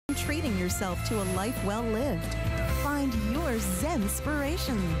treating yourself to a life well lived. Find your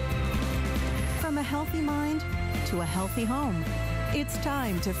Zen-spiration. From a healthy mind to a healthy home, it's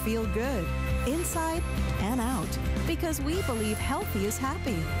time to feel good, inside and out, because we believe healthy is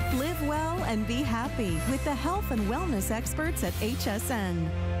happy. Live well and be happy with the health and wellness experts at HSN.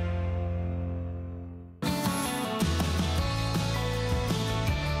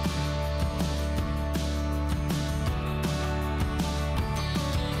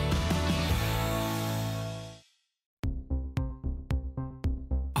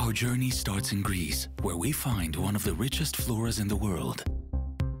 Our journey starts in Greece, where we find one of the richest floras in the world.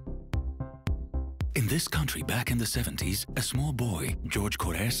 In this country back in the 70s, a small boy, George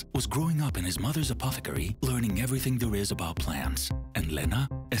KORRES, was growing up in his mother's apothecary, learning everything there is about plants. And Lena,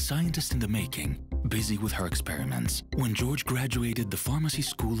 a scientist in the making, busy with her experiments. When George graduated the Pharmacy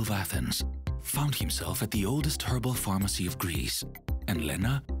School of Athens, found himself at the oldest herbal pharmacy of Greece. And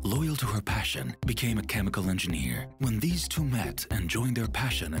Lena, loyal to her passion, became a chemical engineer. When these two met and joined their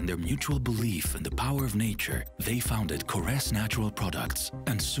passion and their mutual belief in the power of nature, they founded KORRES Natural Products,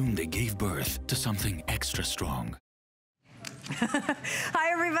 and soon they gave birth to something extra strong.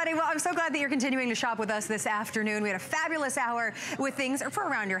 Hi, everybody. Well, I'm so glad that you're continuing to shop with us this afternoon. We had a fabulous hour with things for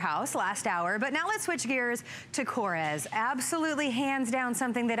around your house last hour, but now let's switch gears to KORRES. Absolutely, hands down,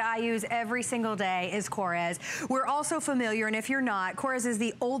 something that I use every single day is KORRES. We're also familiar, and if you're not, KORRES is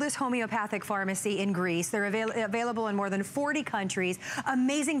the oldest homeopathic pharmacy in Greece. They're available in more than 40 countries.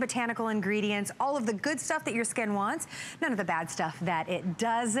 Amazing botanical ingredients, all of the good stuff that your skin wants, none of the bad stuff that it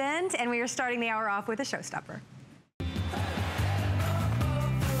doesn't. And we are starting the hour off with a showstopper.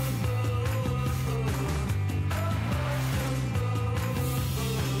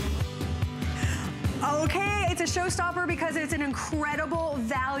 Okay, it's a showstopper because it's an incredible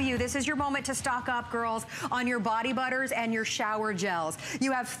value. This is your moment to stock up, girls, on your body butters and your shower gels.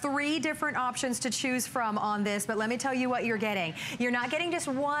 You have 3 different options to choose from on this, but let me tell you what you're getting. You're not getting just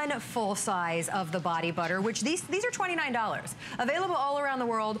one full size of the body butter, which these are $29. Available all around the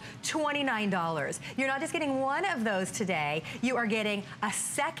world, $29. You're not just getting one of those today, you are getting a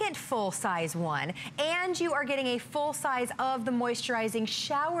second full size one, and you are getting a full size of the moisturizing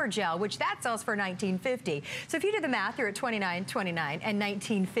shower gel, which that sells for $19.50. So if you do the math, you're at $29.29 and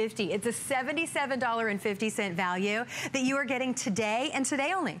 $19.50. It's a $77.50 value that you are getting today, and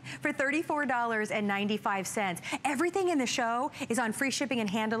today only, for $34.95. Everything in the show is on free shipping and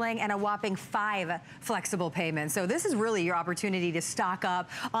handling and a whopping 5 flexible payments. So this is really your opportunity to stock up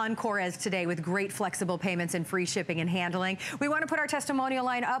on KORRES today with great flexible payments and free shipping and handling. We want to put our testimonial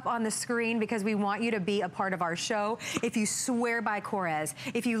line up on the screen because we want you to be a part of our show. If you swear by KORRES,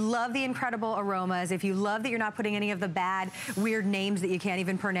 if you love the incredible aromas, if you love that you're not putting any of the bad, weird names that you can't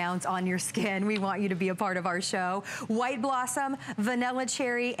even pronounce on your skin, we want you to be a part of our show. White Blossom, Vanilla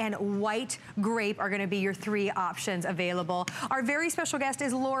Cherry, and White Grape are going to be your 3 options available. Our very special guest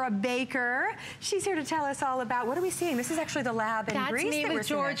is Laura Baker. She's here to tell us all about, what are we seeing? This is actually the lab in Greece. That's me with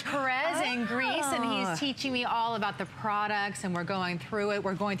George KORRES in Greece, and he's teaching me all about the products, and we're going through it.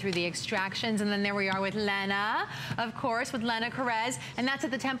 We're going through the extractions, and then there we are with Lena, of course, with Lena KORRES, and that's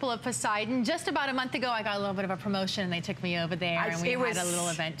at the Temple of Poseidon. Just about a month ago, I got a little bit of a promotion, and they took me over there, and we had a little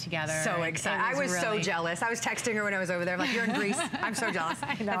event together. So excited. I was so jealous. I was texting her when I was over there. I'm like, you're in Greece. I'm so jealous.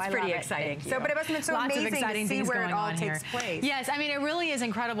 I know, that's pretty exciting. So, but it must have been so amazing to see where it all takes place. Yes, I mean, it really is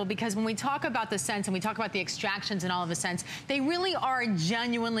incredible because when we talk about the scents and we talk about the extractions and all of the scents, they really are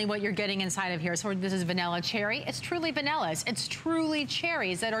genuinely what you're getting inside of here. So this is vanilla cherry. It's truly vanillas. It's truly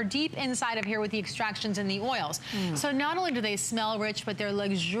cherries that are deep inside of here with the extractions and the oils. So not only do they smell rich, but they're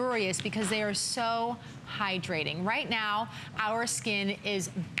luxurious because they are so hydrating. Right now, our skin is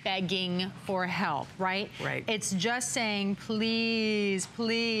begging for help, right? Right. It's just saying, please,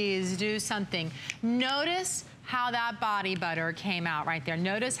 please do something. Notice how that body butter came out right there.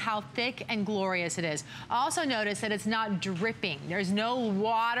 Notice how thick and glorious it is. Also notice that it's not dripping. There's no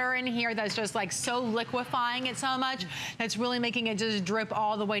water in here that's just like so liquefying it so much that's really making it just drip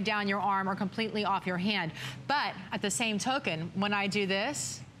all the way down your arm or completely off your hand. But at the same token, when I do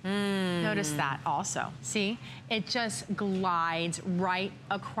this, notice that also. See, it just glides right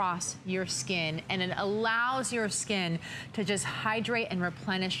across your skin, and it allows your skin to just hydrate and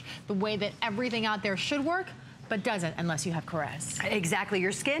replenish the way that everything out there should work, but doesn't unless you have KORRES. Exactly.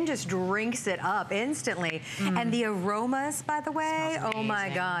 Your skin just drinks it up instantly. And the aromas, by the way, oh my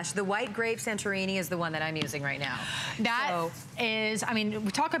gosh. The white grape Santorini is the one that I'm using right now. That is, I mean,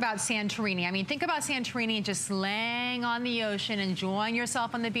 we talk about Santorini. I mean, think about Santorini just laying on the ocean, enjoying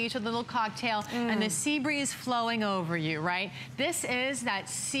yourself on the beach with a little cocktail and the sea breeze flowing over you, right? This is that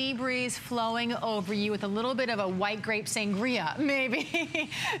sea breeze flowing over you with a little bit of a white grape sangria, maybe,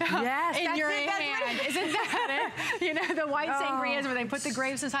 yes, in your hand. Isn't that it? You know, the white sangrias where they put the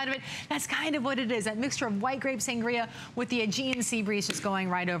grapes inside of it. That's kind of what it is, that mixture of white grape sangria with the Aegean sea breeze just going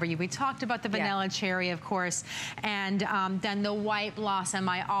right over you. We talked about the vanilla cherry, of course, and then the white blossom.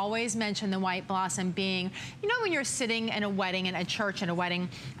 I always mention the white blossom being, you know, when you're sitting in a wedding, in a church in a wedding,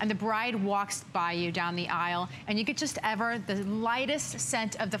 and the bride walks by you down the aisle, and you get just ever the lightest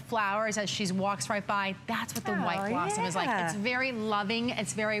scent of the flowers as she walks right by. That's what the white blossom is like. It's very loving.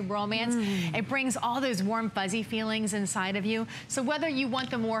 It's very romance. It brings all those warm, fuzzy feelings inside of you. So whether you want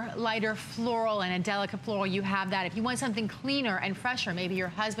the more lighter floral and a delicate floral, you have that. If you want something cleaner and fresher, maybe your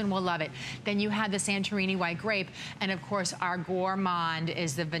husband will love it, then you have the Santorini white grape. And of course, our gourmand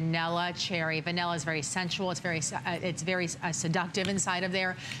is the vanilla cherry. Vanilla is very sensual. It's very seductive inside of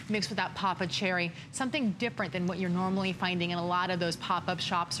there, mixed with that pop of cherry. Something different than what you're normally finding in a lot of those pop-up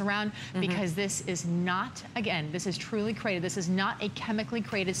shops around, because this is not, again, this is truly created. This is not a chemically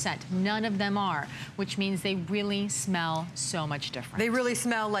created scent. None of them are, which means they really smell so much different. They really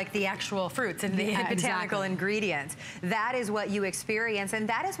smell like the actual fruits and the botanical ingredients. That is what you experience, and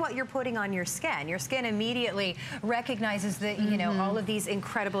that is what you're putting on your skin. Your skin immediately recognizes that, you know, all of these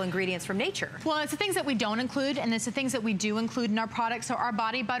incredible ingredients from nature. Well, it's the things that we don't include, and it's the things that we do include in our products. So our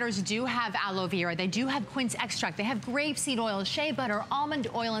body butters do have aloe vera. They do have quince extract. They have grapeseed oil, shea butter, almond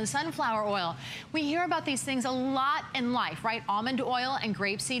oil, and sunflower oil. We hear about these things a lot in life, right? Almond oil and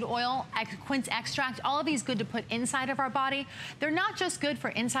grapeseed oil, quince extract, all of these good to put inside of our body. They're not just good for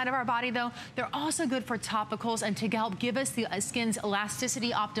inside of our body, though. They're also good for topicals and to help give us the skin's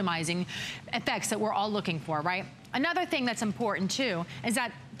elasticity optimizing effects that we're all looking for, right? Another thing that's important, too, is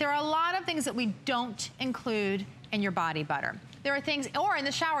that there are a lot of things that we don't include in your body butter. There are things, or in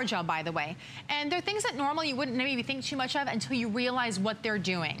the shower gel, by the way, and there are things that normally you wouldn't maybe think too much of until you realize what they're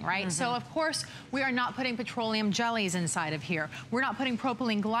doing, right? So, of course, we are not putting petroleum jellies inside of here. We're not putting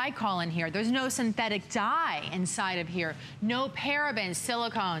propylene glycol in here. There's no synthetic dye inside of here. No parabens,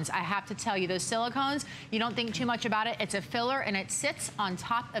 silicones. I have to tell you, those silicones, you don't think too much about it. It's a filler, and it sits on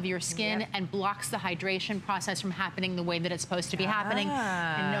top of your skin and blocks the hydration process from happening the way that it's supposed to be happening.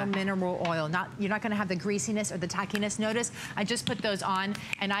 And no mineral oil. You're not going to have the greasiness or the tackiness. Notice, I just put those on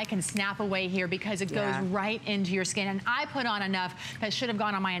and I can snap away here because it goes right into your skin. And I put on enough that should have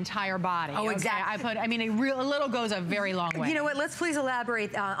gone on my entire body. Oh, exactly. I mean, a little goes a very long way. You know what, let's please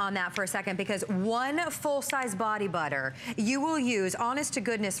elaborate on that for a second, because one full-size body butter, you will use, honest to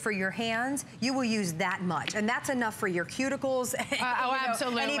goodness, for your hands, you will use that much. And that's enough for your cuticles.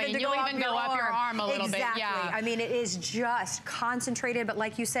 Absolutely. And you'll even go up your arm a little bit. I mean, it is just concentrated, but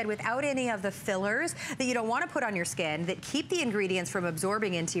like you said, without any of the fillers that you don't want to put on your skin, that keep the ingredients from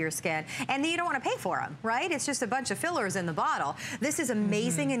absorbing into your skin, and then you don't want to pay for them, right? It's just a bunch of fillers in the bottle. This is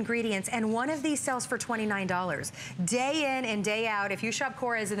amazing ingredients, and one of these sells for $29. Day in and day out, if you shop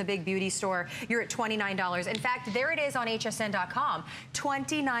KORRES in the big beauty store, you're at $29. In fact, there it is on hsn.com,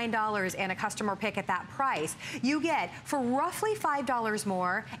 $29 and a customer pick at that price. You get, for roughly $5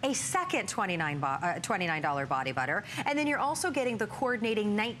 more, a second $29 body butter, and then you're also getting the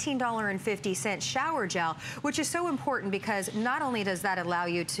coordinating $19.50 shower gel, which is so important because not only does that allow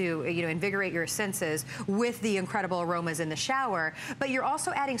you to, you know, invigorate your senses with the incredible aromas in the shower, but you're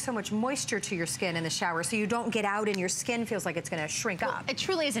also adding so much moisture to your skin in the shower so you don't get out and your skin feels like it's going to shrink up. It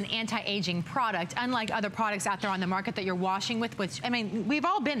truly is an anti-aging product, unlike other products out there on the market that you're washing with, which, I mean, we've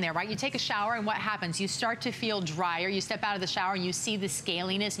all been there, right? You take a shower and what happens? You start to feel drier. You step out of the shower and you see the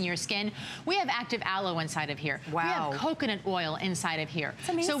scaliness in your skin. We have active aloe inside of here. Wow. We have coconut oil inside of here. It's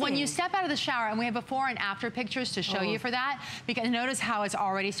amazing. So when you step out of the shower, and we have before and after pictures to show you for that, because notice how it's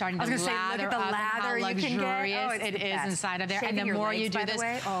already starting to lather up, and how luxurious it is inside of there. Shaving and the more you do this,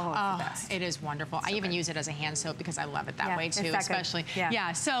 it is wonderful. I even use it as a hand soap because I love it that way too, especially.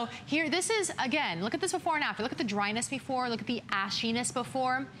 Yeah. So here, this is, again, look at this before and after. Look at the dryness before, look at the ashiness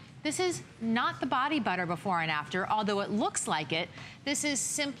before. This is not the body butter before and after, although it looks like it. This is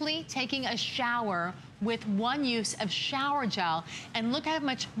simply taking a shower with one use of shower gel, and look how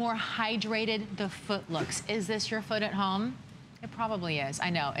much more hydrated the foot looks. Is this your foot at home? It probably is. I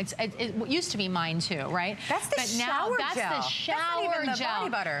know. It used to be mine too, right? That's the shower gel. That's the shower that's not even the gel.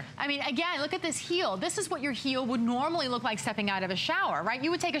 body butter. I mean, again, look at this heel. This is what your heel would normally look like stepping out of a shower, right? You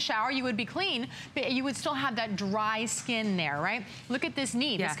would take a shower, you would be clean, but you would still have that dry skin there, right? Look at this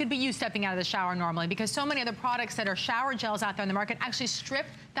knee. Yeah. This could be you stepping out of the shower normally, because so many other products that are shower gels out there in the market actually strip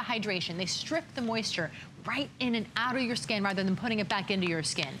the hydration. They strip the moisture right in and out of your skin rather than putting it back into your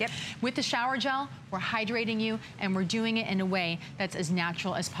skin. Yep. With the shower gel, we're hydrating you, and we're doing it in a way that's as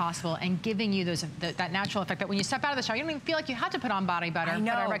natural as possible and giving you that natural effect that when you step out of the shower, you don't even feel like you have to put on body butter, but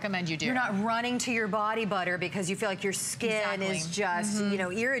I recommend you do. You're not running to your body butter because you feel like your skin is just, you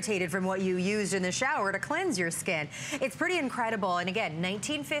know, irritated from what you used in the shower to cleanse your skin. It's pretty incredible. And again,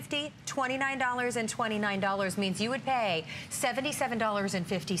 $19.50, $29, and $29 means you would pay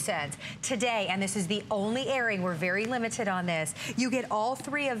 $77.50 today, and this is the only airing. We're very limited on this. You get all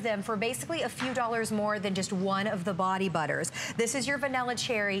three of them for basically a few dollars more than just one of the body butters. This is your vanilla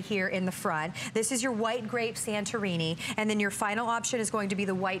cherry here in the front. This is your white grape Santorini, and then your final option is going to be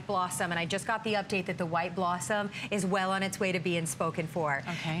the white blossom, and I just got the update that the white blossom is well on its way to being spoken for.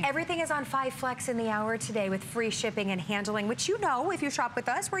 Okay. Everything is on 5 flex in the hour today with free shipping and handling, which you know, if you shop with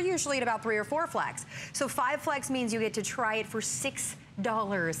us, we're usually at about 3 or 4 flex. So 5 flex means you get to try it for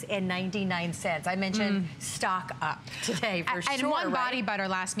 $6.99. I mentioned stock up today for sure. And one body butter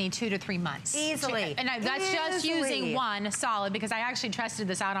lasts me 2 to 3 months. Easily. And that's just using one solid, because I actually tested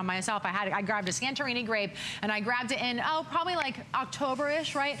this out on myself. I grabbed a Santorini grape and I grabbed it in, probably like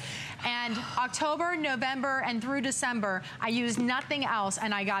October-ish, right? And October, November, and through December, I used nothing else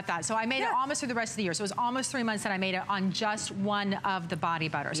and I got that. So I made it almost through the rest of the year. So it was almost 3 months that I made it on just one of the body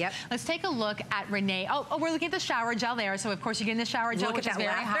butters. Yep. Let's take a look at Renee. Oh, we're looking at the shower gel there. So of course you're getting the shower gel, which is very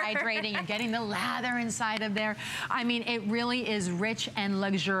hydrating. You're getting the lather inside of there. I mean, it really is rich and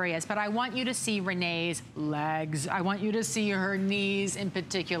luxurious. But I want you to see Renee's legs. I want you to see her knees in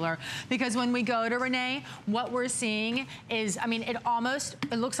particular. Because when we go to Renee, what we're seeing is, I mean, it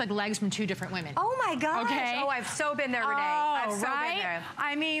looks like legs from 2 different women. Oh my gosh. Okay. Oh, I've so been there, Renee. I've so been there.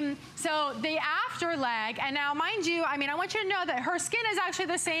 I mean, so the after leg, and now mind you, I mean, I want you to know that her skin is actually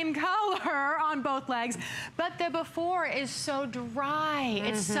the same color on both legs, but the before is so dry.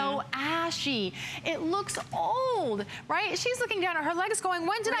 It's so ashy. It looks old, right? She's looking down at her legs going,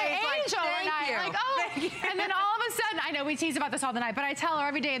 when did I age overnight? Like, oh, and then all of a sudden, I know we tease about this all the night, but I tell her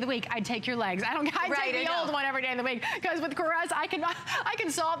every day of the week, I'd take your legs. I take the old one every day of the week, because with KORRES, I can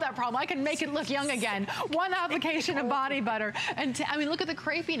solve that problem. I can make it look young again. One application of body butter. And I mean, look at the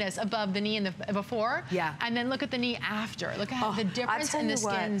crepiness above the knee in the before. Yeah. And then look at the knee after. Look at the difference in the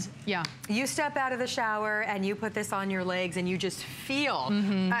skins. Yeah. You step out of the shower and you put this on your legs and you just feel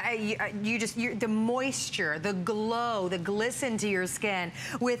the moisture, the glow, the glisten to your skin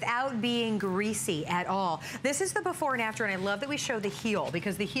without being greasy at all. This is the before and after, and I love that we show the heel,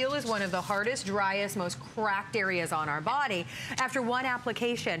 because the heel is one of the hardest, driest, most cracked areas on our body. After one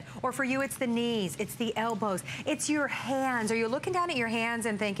application, or for you, it's the knees, it's the elbows, it's your hands. Are you looking down at your hands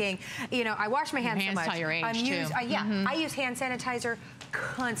and thinking, you know, I wash my hands so much. Tell your age too. I use hand sanitizer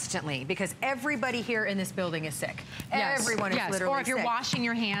constantly because everybody here in this building is sick. Everyone is literally sick. Or if you're washing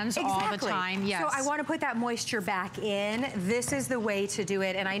your hands all the time. So I want to put that moisture back in. This is the way to do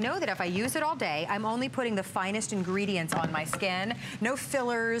it. And I know that if I use it all day, I'm only putting the finest ingredients on my skin. No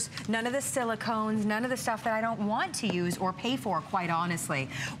fillers, none of the silicones, none of the stuff that I don't want to use or pay for, quite honestly.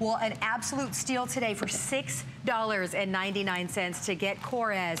 Well, an absolute steal today for $6.99 to get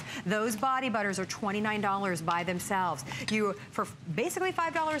KORRES. Those body butters are $29 by themselves. For basically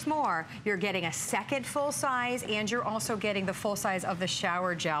 $5 more, you're getting a second full size, and you're also getting the full size of the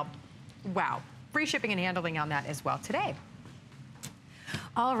shower gel. Wow. Free shipping and handling on that as well today.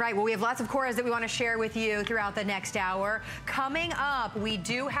 All right, well, we have lots of KORRES that we want to share with you throughout the next hour. Coming up, we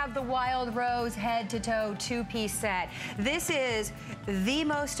do have the Wild Rose head-to-toe 2-piece set. This is the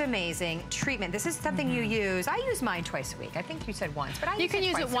most amazing treatment. This is something you use. I use mine twice a week. I think you said once, but you can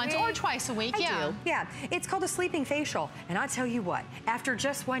use it once or twice a week. I do. Yeah, it's called a sleeping facial. And I'll tell you what, after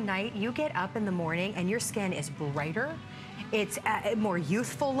just one night, you get up in the morning and your skin is brighter. It's more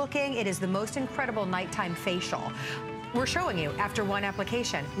youthful looking. It is the most incredible nighttime facial. We're showing you after one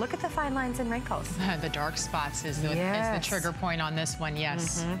application. Look at the fine lines and wrinkles. The dark spots is the trigger point on this one,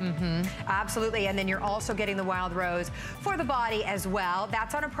 yes. Absolutely, and then you're also getting the Wild Rose for the body as well.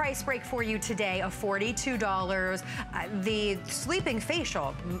 That's on a price break for you today of $42. The sleeping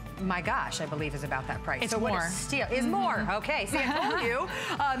facial, my gosh, I believe is about that price. It's more. What a steal. Is more, okay. See, I told you.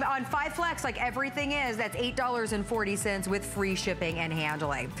 On 5 Flex, like everything is, that's $8.40 with free shipping and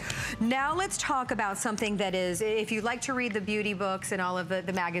handling. Now let's talk about something that is, if you like like to read the beauty books and all of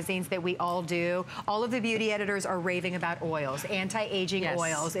the magazines that we all do, all of the beauty editors are raving about oils, anti-aging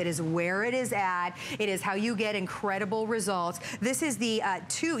oils. It is where it is at. It is how you get incredible results. This is the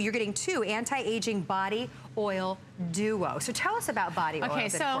you're getting 2 anti-aging body oil duo. So tell us about body oils. Okay,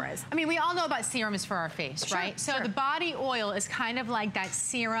 so, I mean, we all know about serums for our face, sure, right? So sure. the body oil is kind of like that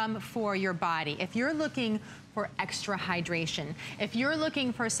serum for your body. If you're looking for extra hydration, if you're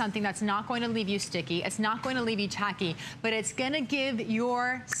looking for something that's not going to leave you sticky, it's not going to leave you tacky, but it's going to give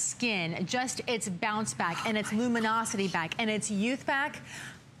your skin just its bounce back and its luminosity back and its youth back,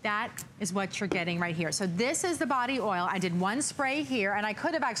 that is what you're getting right here. So this is the body oil. I did 1 spray here, and I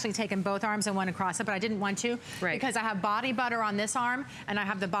could have actually taken both arms and 1 across it, but I didn't want to because I have body butter on this arm and I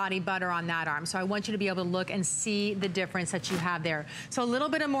have the body butter on that arm. So I want you to be able to look and see the difference that you have there. So a little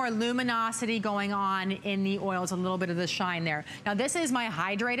bit of more luminosity going on in the oils, a little bit of the shine there. Now this is my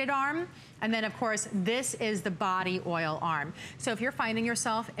hydrated arm. And then, of course, this is the body oil arm. So if you're finding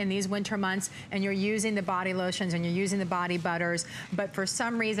yourself in these winter months and you're using the body lotions and you're using the body butters, but for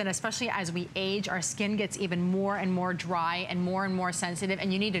some reason, especially as we age, our skin gets even more and more dry and more sensitive,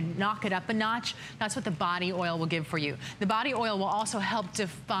 and you need to knock it up a notch, that's what the body oil will give for you. The body oil will also help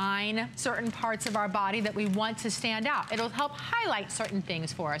define certain parts of our body that we want to stand out. It'll help highlight certain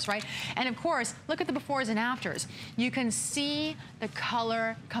things for us, right? And of course, look at the befores and afters. You can see the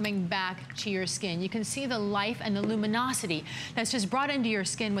color coming back to your skin. You can see the life and the luminosity that's just brought into your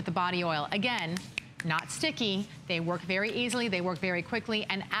skin with the body oil. Again, not sticky. They work very easily. They work very quickly.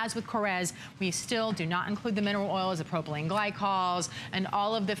 And as with KORRES, we still do not include the mineral oils, the propylene glycols, and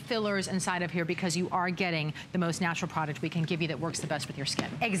all of the fillers inside of here because you are getting the most natural product we can give you that works the best with your skin.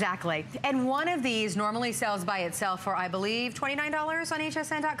 Exactly. And one of these normally sells by itself for, I believe, $29 on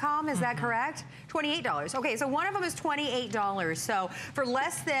hsn.com. Is that correct? $28. Okay, so one of them is $28. So for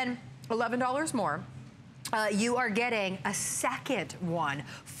less than $11 more, you are getting a second one,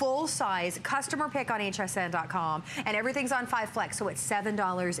 full size, customer pick on hsn.com, and everything's on 5 flex, so it's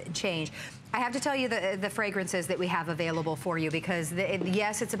 $7 and change. I have to tell you the fragrances that we have available for you because,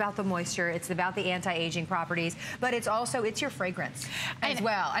 yes, it's about the moisture, it's about the anti-aging properties, but it's also, it's your fragrance as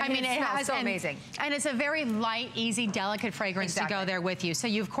well. I mean, it smells so amazing. And it's a very light, easy, delicate fragrance to go there with you. So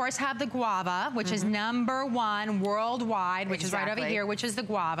you, of course, have the guava, which is #1 worldwide, which is right over here, which is the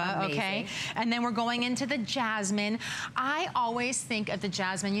guava, okay? And then we're going into the jasmine. I always think of the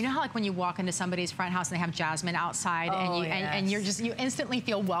jasmine, you know how like when you walk into somebody's front house and they have jasmine outside and you instantly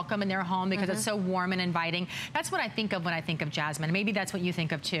feel welcome in their home because it's so warm and inviting. That's what I think of when I think of jasmine. Maybe that's what you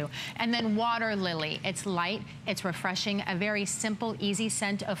think of too. And then water lily. It's light, it's refreshing, a very simple, easy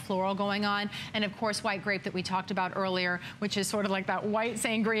scent of floral going on. And of course, white grape that we talked about earlier, which is sort of like that white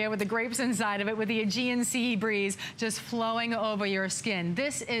sangria with the grapes inside of it with the Aegean sea breeze just flowing over your skin.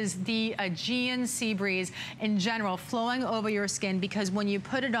 This is the Aegean sea breeze in general flowing over your skin because when you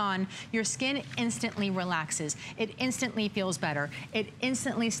put it on, your skin instantly relaxes. It instantly feels better. It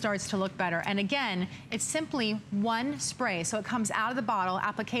instantly starts to look better. And again, it's simply 1 spray. So it comes out of the bottle.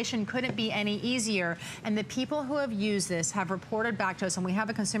 Application couldn't be any easier. And the people who have used this have reported back to us, and we have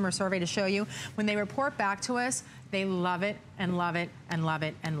a consumer survey to show you. When they report back to us, they love it and love it and love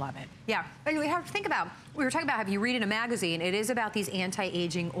it and love it. Yeah, and we have to think about, we were talking about, if you read in a magazine, it is about these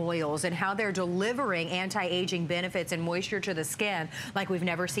anti-aging oils and how they're delivering anti-aging benefits and moisture to the skin like we've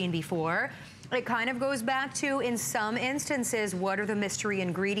never seen before. It kind of goes back to, in some instances, what are the mystery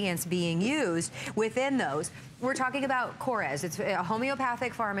ingredients being used within those? We're talking about KORRES. It's a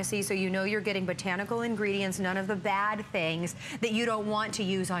homeopathic pharmacy, so you know you're getting botanical ingredients, none of the bad things that you don't want to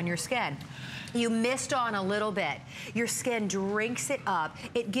use on your skin. You mist on a little bit. Your skin drinks it up.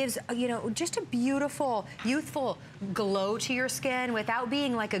 It gives, you know, just a beautiful, youthful glow to your skin without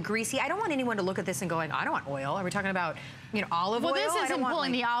being like a greasy. I don't want anyone to look at this and going, I don't want oil. Are we talking about, you know, olive oil? Well, this isn't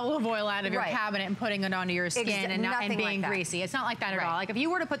pulling the olive oil out of your cabinet and putting it onto your skin and being greasy. It's not like that at all. Like if you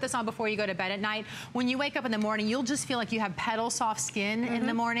were to put this on before you go to bed at night, when you wake up in the morning, you'll just feel like you have petal soft skin in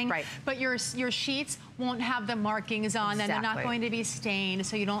the morning. But your sheets won't have the markings on them. They're not going to be stained,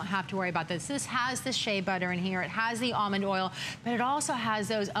 so you don't have to worry about this. This has the shea butter in here. It has the almond oil, but it also has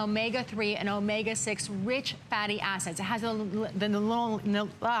those omega-3 and omega-6 rich fatty acids. It has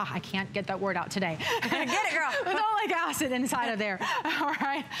I can't get that word out today. Get it, girl. Linoleic acid inside of there. All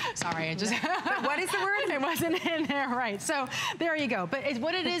right. Sorry, I just... What is the word? It wasn't in there, right. So there you go. But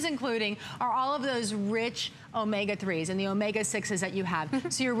what it is including are all of those rich omega-3s and the omega-6s that you have.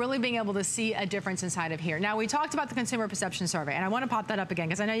 So you're really being able to see a difference inside of here. Now, we talked about the consumer perception survey, and I want to pop that up again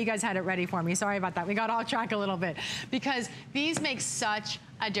because I know you guys had it ready for me. Sorry about that. We got off track a little bit because these make such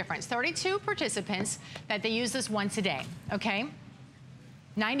a difference. 32 participants that they use this once a day, okay?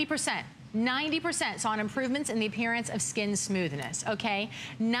 90% 90% saw an improvements in the appearance of skin smoothness, okay?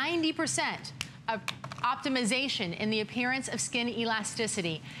 90% of optimization in the appearance of skin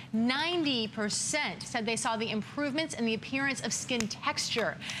elasticity. 90% said they saw the improvements in the appearance of skin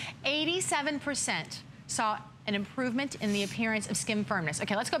texture. 87% saw an improvement in the appearance of skin firmness.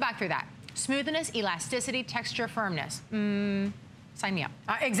 Okay, let's go back through that. Smoothness, elasticity, texture, firmness. Sign me up.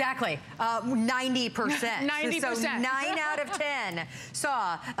 Exactly. 90%. 90%. So 9 out of 10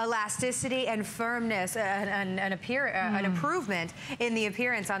 saw elasticity and firmness, an improvement in the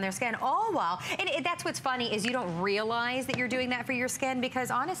appearance on their skin, all while, and that's what's funny is you don't realize that you're doing that for your skin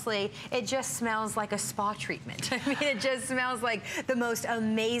because honestly, it just smells like a spa treatment. I mean, it just smells like the most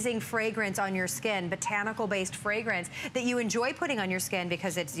amazing fragrance on your skin, botanical-based fragrance that you enjoy putting on your skin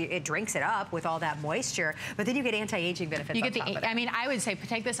because it drinks it up with all that moisture, but then you get anti-aging benefits on top of it. I mean, I would say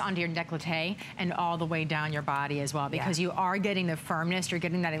take this onto your décolleté and all the way down your body as well because you are getting the firmness, you're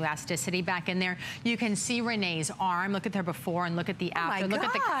getting that elasticity back in there. You can see Renee's arm. Look at her before and look at the after. Look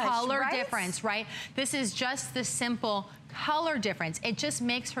at the color difference, right? This is just the simple color difference. It just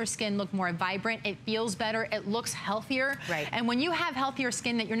makes her skin look more vibrant. It feels better. It looks healthier. Right. And when you have healthier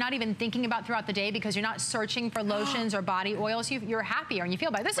skin that you're not even thinking about throughout the day because you're not searching for lotions or body oils, you're happier and you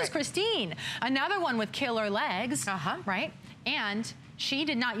feel better. This is Christine, another one with killer legs, right? And she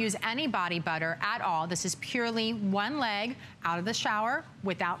did not use any body butter at all. This is purely one leg out of the shower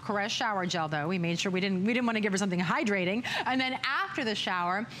without KORRES shower gel though. We made sure we didn't want to give her something hydrating. And then after the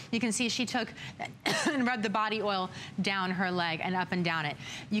shower, you can see she took and rubbed the body oil down her leg and up and down it.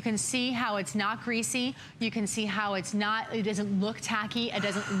 You can see how it's not greasy. You can see how it doesn't look tacky. It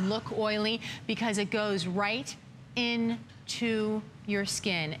doesn't look oily because it goes right into your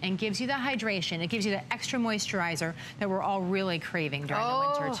skin and gives you the hydration. It gives you the extra moisturizer that we're all really craving during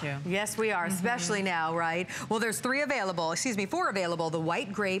the winter too. Yes, we are, especially now, right? Well, there's 4 available, the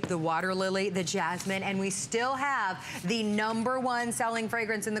white grape, the water lily, the jasmine, and we still have the #1 selling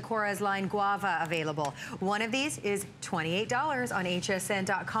fragrance in the KORRES line, guava, available. One of these is $28 on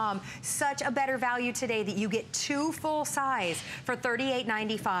hsn.com. Such a better value today that you get 2 full size for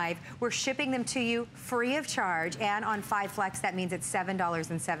 $38.95. We're shipping them to you free of charge, and on 5 Flex, that means it's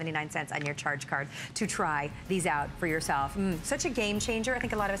 $7.79 on your charge card to try these out for yourself. Such a game changer. I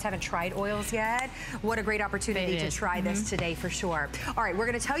think a lot of us haven't tried oils yet. What a great opportunity to try this today for sure. All right, we're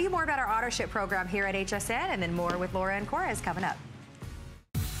going to tell you more about our auto ship program here at HSN and then more with Laura and KORRES coming up.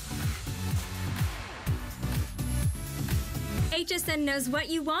 HSN knows what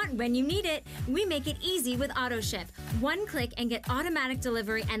you want when you need it. We make it easy with AutoShip. One click and get automatic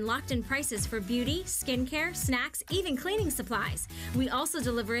delivery and locked-in prices for beauty, skincare, snacks, even cleaning supplies. We also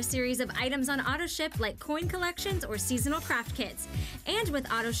deliver a series of items on AutoShip like coin collections or seasonal craft kits. And with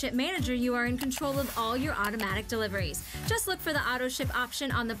AutoShip Manager, you are in control of all your automatic deliveries. Just look for the AutoShip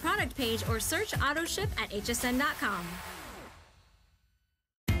option on the product page or search AutoShip at hsn.com.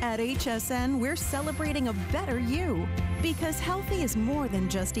 At HSN, we're celebrating a better you. Because healthy is more than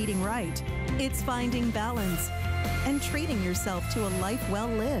just eating right. It's finding balance and treating yourself to a life well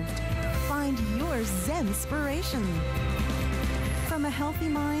lived. Find your Zen-spiration. From a healthy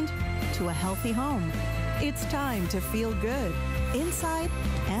mind to a healthy home, it's time to feel good, inside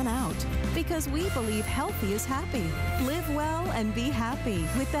and out. Because we believe healthy is happy. Live well and be happy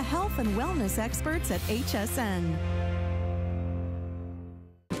with the health and wellness experts at HSN.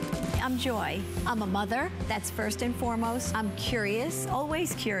 I'm Joy. I'm a mother, that's first and foremost. I'm curious,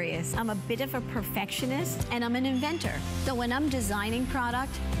 always curious. I'm a bit of a perfectionist, and I'm an inventor. So when I'm designing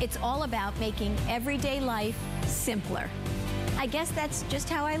product, it's all about making everyday life simpler. I guess that's just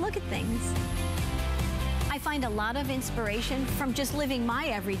how I look at things. I find a lot of inspiration from just living my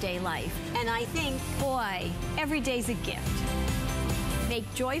everyday life. And I think, boy, every day's a gift. Make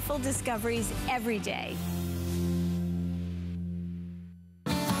joyful discoveries every day.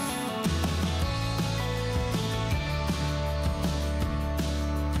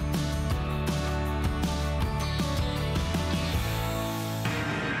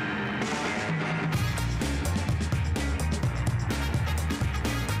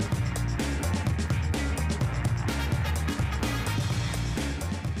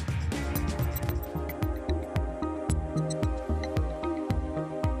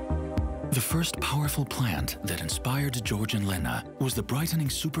 The first powerful plant that inspired George and Lena was the brightening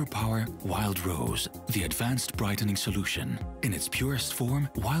superpower Wild Rose, the advanced brightening solution. In its purest form,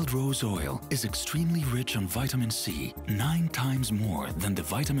 Wild Rose oil is extremely rich on vitamin C, 9 times more than the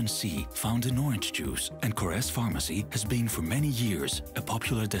vitamin C found in orange juice, and KORRES Pharmacy has been for many years a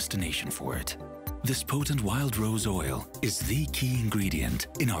popular destination for it. This potent wild rose oil is the key ingredient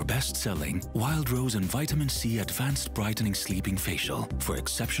in our best-selling Wild Rose and Vitamin C Advanced Brightening Sleeping Facial for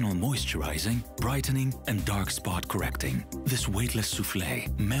exceptional moisturizing, brightening, and dark spot correcting. This weightless souffle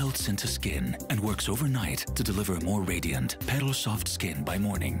melts into skin and works overnight to deliver a more radiant, petal-soft skin by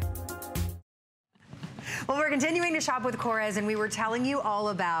morning. Well, we're continuing to shop with KORRES, and we were telling you all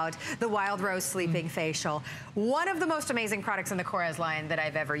about the Wild Rose Sleeping Facial. One of the most amazing products in the KORRES line that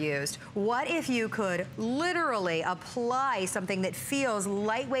I've ever used. What if you could literally apply something that feels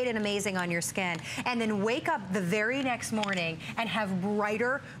lightweight and amazing on your skin, and then wake up the very next morning and have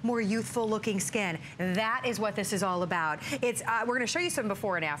brighter, more youthful looking skin? That is what this is all about. It's we're gonna show you some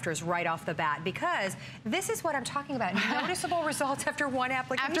before and afters right off the bat, because this is what I'm talking about. Noticeable results after one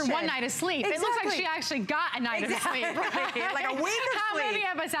application. After one night of sleep. Exactly. It looks like she actually got a night of sleep. Right? Like a week of How sleep. many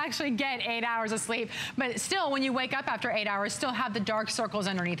of us actually get 8 hours of sleep? But still, when you wake up after 8 hours, still have the dark circles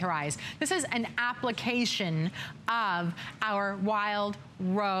underneath her eyes. This is an application of our Wild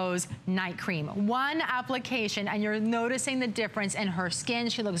Rose Night Cream. One application, and you're noticing the difference in her skin.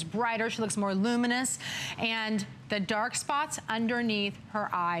 She looks brighter, she looks more luminous, and the dark spots underneath her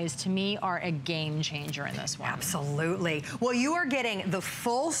eyes, to me, are a game changer in this one. Absolutely. Well, you are getting the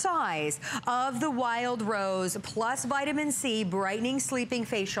full size of the Wild Rose plus Vitamin C Brightening Sleeping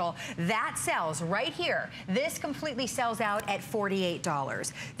Facial. That sells right here. This completely sells out at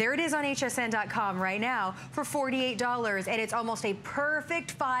 $48. There it is on hsn.com right now for $48, and it's almost a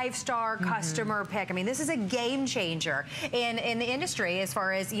perfect 5-star customer pick. I mean, this is a game changer in the industry as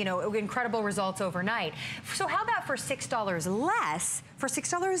far as, you know, incredible results overnight. So how about for $6 less? For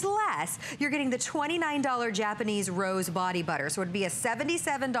 $6 less, you're getting the $29 Japanese Rose Body Butter. So it'd be a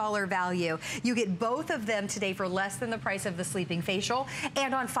 $77 value. You get both of them today for less than the price of the Sleeping Facial.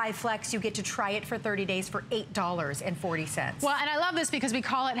 And on 5 Flex, you get to try it for 30 days for $8.40. Well, and I love this because we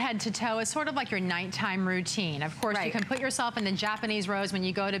call it head to toe. It's sort of like your nighttime routine. Of course, you can put yourself in the Japanese Rose when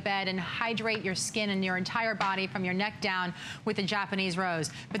you go to bed and hydrate your skin and your entire body from your neck down with the Japanese Rose.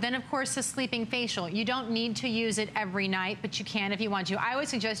 But then, of course, the Sleeping Facial. You don't need to use it every night, but you can if you want to. I always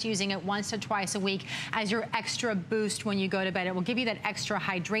suggest using it once to twice a week as your extra boost when you go to bed. It will give you that extra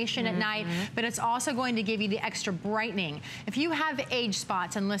hydration at night, but it's also going to give you the extra brightening. If you have age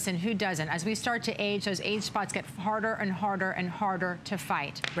spots, and listen, who doesn't? As we start to age, those age spots get harder and harder and harder to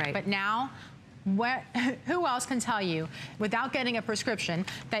fight. But now, who else can tell you, without getting a prescription,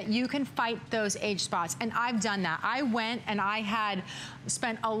 that you can fight those age spots? And I've done that. I went and I had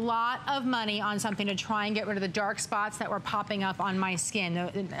spent a lot of money on something to try and get rid of the dark spots that were popping up on my skin,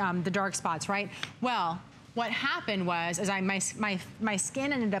 the dark spots, right? Well, what happened was, as my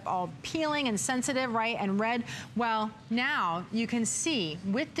skin ended up all peeling and sensitive, right, and red. Well, now you can see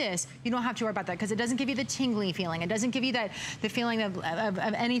with this, you don't have to worry about that because it doesn't give you the tingly feeling. It doesn't give you the feeling of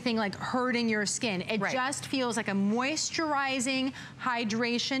anything like hurting your skin. It just feels like a moisturizing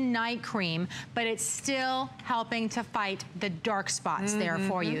hydration night cream, but it's still helping to fight the dark spots there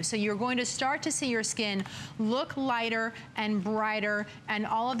for you. So you're going to start to see your skin look lighter and brighter, and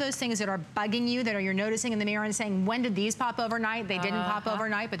all of those things that are bugging you, that you're noticing in the mirror and saying, when did these pop overnight? They didn't pop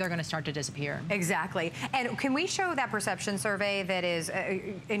overnight, but they're going to start to disappear. Exactly. And can we show that perception survey that is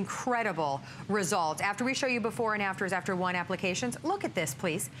incredible results? After we show you before and afters after one applications, look at this,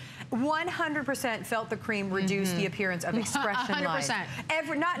 please. 100% felt the cream reduce the appearance of expression lines.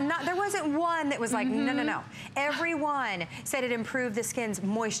 100%. There wasn't one that was like, no. Everyone said it improved the skin's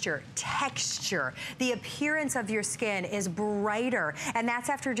moisture, texture. The appearance of your skin is brighter, and that's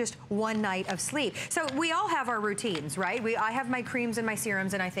after just one night of sleep. So we all have our routines, right? I have my creams and my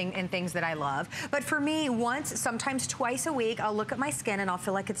serums and things that I love. But for me, once, sometimes twice a week, I'll look at my skin and I'll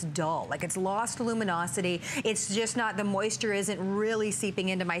feel like it's dull, like it's lost luminosity. It's just not, the moisture isn't really seeping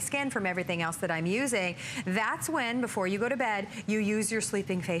into my skin from everything else that I'm using. That's when, before you go to bed, you use your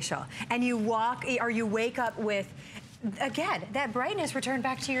Sleeping Facial. And you you wake up with, again, that brightness returned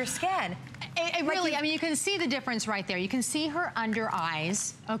back to your skin. It really, I mean, you can see the difference right there. You can see her under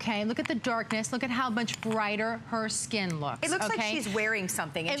eyes, okay? Look at the darkness. Look at how much brighter her skin looks. It looks like she's wearing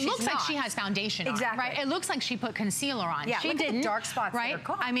something, and it looks like she has foundation on, right? It looks like she put concealer on. Yeah, she didn't, the dark spots that are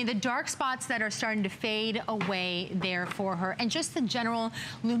gone. I mean, the dark spots that are starting to fade away there for her, and just the general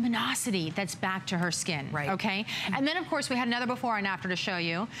luminosity that's back to her skin, okay? And then, of course, we had another before and after to show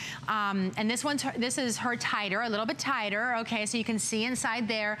you. And this is her tighter, a little bit tighter, okay? So you can see inside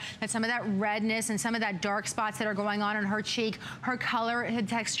there that some of that redness and some of that dark spots that are going on in her cheek. Her color, her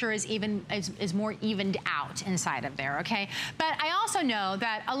texture is more evened out inside of there, okay? But I also know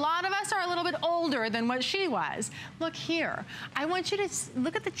that a lot of us are a little bit older than what she was. Look here. I want you to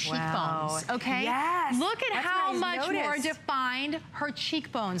look at the cheekbones, okay? Yes. Look at how much more defined her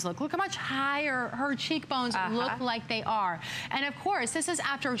cheekbones look. Look how much higher her cheekbones look like they are. And of course, this is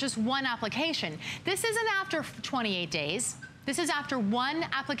after just one application. This isn't after 28 days. This is after one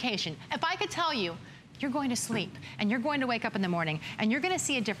application. If I could tell you, you're going to sleep and you're going to wake up in the morning and you're going to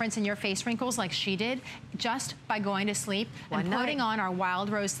see a difference in your face wrinkles like she did just by going to sleep and putting on our Wild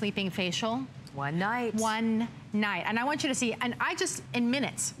Rose Sleeping Facial. One night. One night. And I want you to see, and I just, in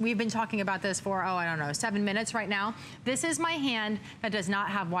minutes, we've been talking about this for, oh, I don't know, 7 minutes right now. This is my hand that does not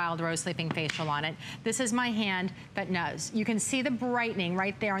have Wild Rose Sleeping Facial on it. This is my hand that does. You can see the brightening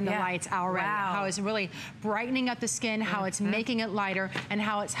right there in the lights already. Wow. How it's really brightening up the skin, how it's making it lighter, and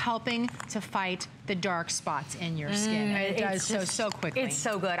how it's helping to fight the dark spots in your skin. It does so quickly. It's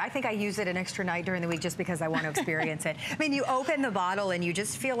so good. I think I use it an extra night during the week just because I want to experience it. I mean, you open the bottle and you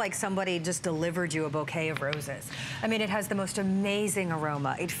just feel like somebody just delivered you a bouquet of roses. I mean, it has the most amazing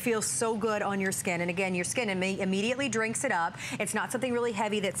aroma. It feels so good on your skin. And again, your skin immediately drinks it up. It's not something really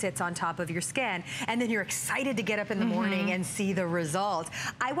heavy that sits on top of your skin. And then you're excited to get up in the morning and see the results.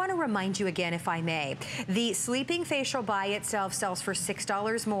 I want to remind you again, if I may, the Sleeping Facial by itself sells for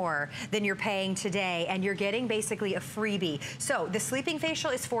 $6 more than you're paying today, and you're getting basically a freebie. So the Sleeping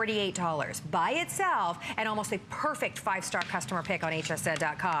Facial is $48 by itself, and almost a perfect 5-star customer pick on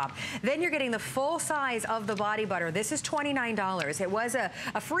hsn.com. Then you're getting the full size of the body butter. This is $29. It was a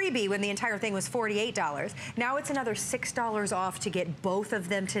freebie when the entire thing was $48. Now it's another $6 off to get both of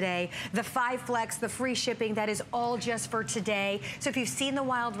them today. The 5 Flex, the free shipping, that is all just for today. So if you've seen the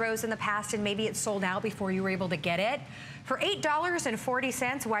Wild Rose in the past and maybe it sold out before you were able to get it, for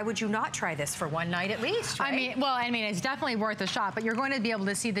 $8.40, why would you not try this for one night at least, right? I mean, it's definitely worth a shot, but you're going to be able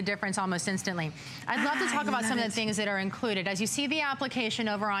to see the difference almost instantly. I'd love to talk about some of the things that are included. As you see the application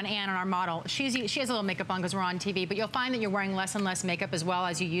over on Ann, on our model, she has a little makeup on because we're on TV, but you'll find that you're wearing less and less makeup as well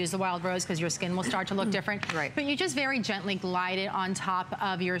as you use the Wild Rose because your skin will start to look different. Right. But you just very gently glide it on top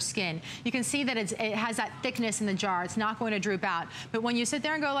of your skin. You can see that it has that thickness in the jar. It's not going to droop out. But when you sit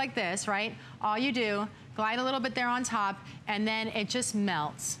there and go like this, right, all you do, glide a little bit there on top, and then it just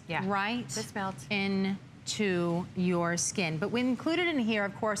melts right into your skin. But we included in here,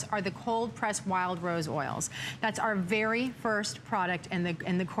 of course, are the cold pressed wild rose oils. That's our very first product in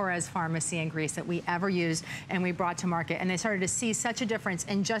the KORRES pharmacy and grease that we ever used and we brought to market. And they started to see such a difference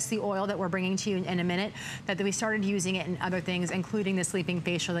in just the oil that we're bringing to you in a minute that we started using it in other things, including the sleeping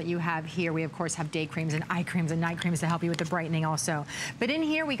facial that you have here. We, of course, have day creams and eye creams and night creams to help you with the brightening also. But in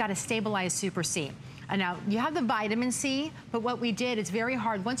here, we got a stabilized Super C. And now, you have the vitamin C, but what we did, it's very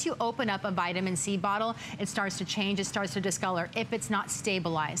hard. Once you open up a vitamin C bottle, it starts to change, it starts to discolor if it's not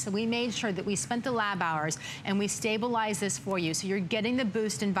stabilized. So we made sure that we spent the lab hours and we stabilized this for you. So you're getting the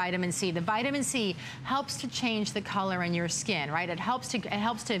boost in vitamin C. The vitamin C helps to change the color in your skin, right? It helps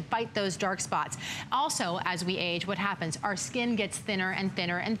to fight those dark spots. Also, as we age, what happens? Our skin gets thinner and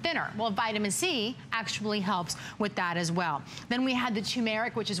thinner and thinner. Well, vitamin C actually helps with that as well. Then we had the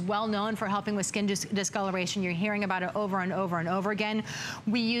turmeric, which is well known for helping with skin discoloration. You're hearing about it over and over and over again.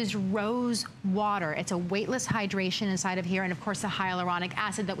 We used rose water. It's a weightless hydration inside of here, and of course the hyaluronic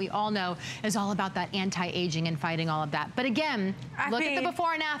acid that we all know is all about that anti-aging and fighting all of that. But again, look at the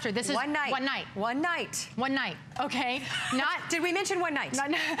before and after. This is one night. One night. Okay? Not did we mention one night? Not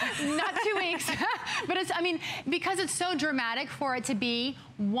 2 weeks. But it's, I mean, because it's so dramatic for it to be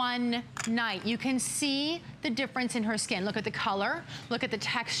one night. You can see the difference in her skin. Look at the color, look at the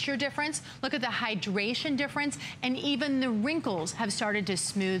texture difference, look at the hydration difference, and even the wrinkles have started to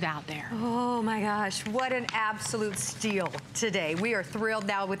smooth out there. Oh my gosh, what an absolute steal today. We are thrilled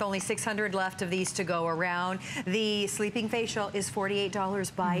now with only 600 left of these to go around. The Sleeping Facial is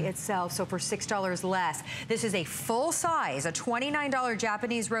 $48 by itself, so for $6 less. This is a full size, a $29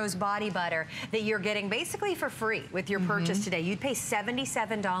 Japanese rose body butter that you're getting basically for free with your purchase today. You'd pay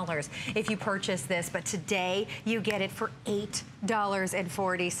 $77 if you purchase this, but today you get it for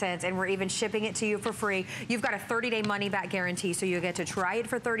 $8.40, and we're even shipping it to you for free. You've got a 30-day money-back guarantee, so you get to try it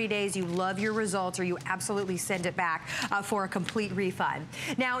for 30 days. You love your results, or you absolutely send it back for a complete refund.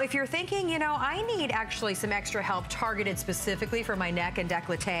 Now, if you're thinking, you know, I need actually some extra help targeted specifically for my neck and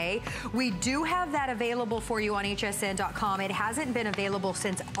décolleté, we do have that available for you on hsn.com. It hasn't been available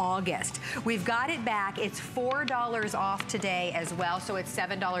since August. We've got it back. It's $4 off today as well, so it's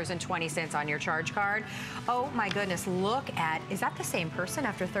 $7.20 on your charge card. Oh my goodness, look at is that the same person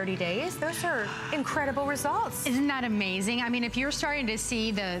after 30 days? Those are incredible results. Isn't that amazing? I mean, if you're starting to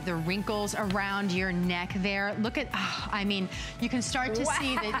see the wrinkles around your neck there, look at, I mean, you can start to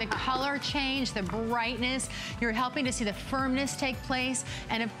see the color change, the brightness. You're helping to see the firmness take place,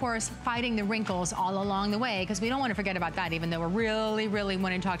 and of course, fighting the wrinkles all along the way, because we don't want to forget about that, even though we're really, really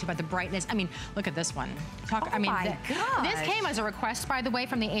wanting to talk about the brightness. I mean, look at this one. I mean, this came as a request, by the way,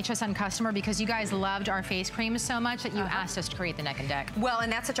 from the HSN customer, because you guys loved our face cream so much that you asked us to create the neck and deck. Well,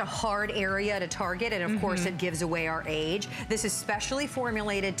 and that's such a hard area to target, and of course it gives away our age. This is specially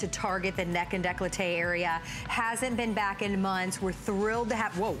formulated to target the neck and décolleté area. Hasn't been back in months. We're thrilled to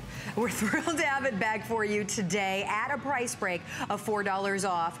have, we're thrilled to have it back for you today at a price break of $4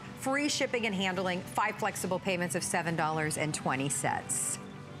 off, free shipping and handling, 5 flexible payments of $7.20.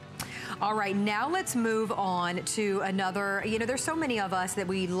 All right, now let's move on to another, you know, there's so many of us that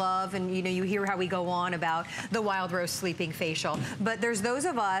we love, and you know, you hear how we go on about the Wild Rose Sleeping Facial, but there's those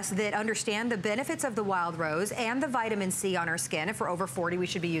of us that understand the benefits of the Wild Rose and the vitamin C on our skin. If we're over 40, we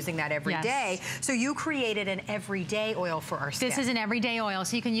should be using that every day. So you created an everyday oil for our skin. This is an everyday oil,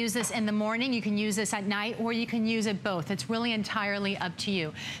 so you can use this in the morning, you can use this at night, or you can use it both. It's really entirely up to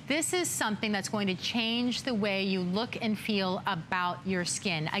you. This is something that's going to change the way you look and feel about your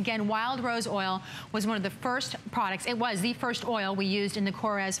skin. Again, Wild Rose oil was one of the first products. It was the first oil we used in the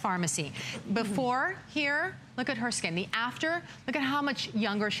KORRES pharmacy. Before, here, look at her skin. The after, look at how much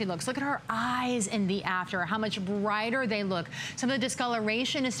younger she looks. Look at her eyes in the after, how much brighter they look. Some of the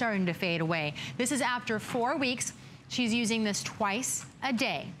discoloration is starting to fade away. This is after 4 weeks. She's using this twice a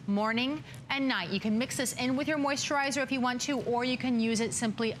day, morning and night. You can mix this in with your moisturizer if you want to, or you can use it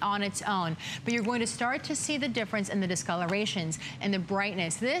simply on its own. But you're going to start to see the difference in the discolorations and the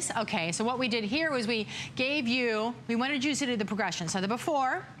brightness. This, okay, so what we did here was we gave you, we wanted you to do the progression. So the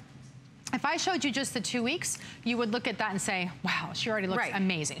before, if I showed you just the 2 weeks, you would look at that and say, wow, she already looks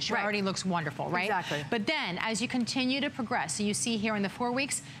amazing. She already looks wonderful, right? Exactly. But then, as you continue to progress, so you see here in the 4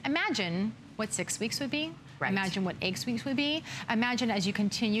 weeks, imagine what 6 weeks would be. Imagine what 8 weeks would be. Imagine as you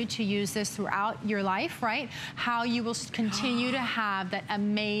continue to use this throughout your life, right? How you will continue to have that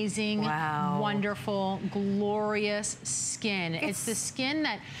amazing, wonderful, glorious skin. It's the skin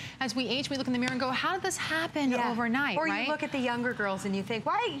that, as we age, we look in the mirror and go, how did this happen overnight, Or you look at the younger girls and you think,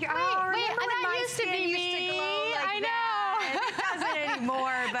 why? Wait, that used to be me. I know. It doesn't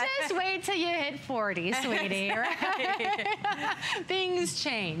anymore, but just wait till you hit 40, sweetie, right? Things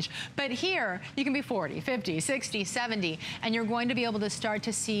change. But here, you can be 40, 50, 60, 70, and you're going to be able to start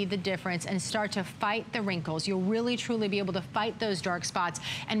to see the difference and start to fight the wrinkles. You'll really, truly be able to fight those dark spots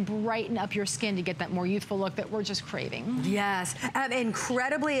and brighten up your skin to get that more youthful look that we're just craving. Yes,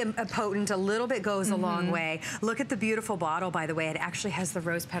 incredibly potent. A little bit goes a long way. Look at the beautiful bottle, by the way. It actually has the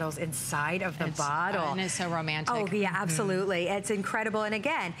rose petals inside of the bottle. And it's so romantic. Oh, yeah, absolutely. It's incredible. And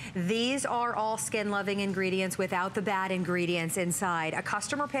again, these are all skin-loving ingredients without the bad ingredients inside. A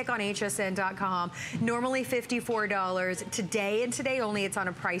customer pick on hsn.com. Normally $54. Today and today only, it's on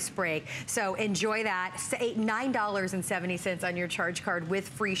a price break. So enjoy that. $9.70 on your charge card with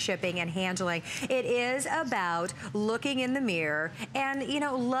free shipping and handling. It is about looking in the mirror and, you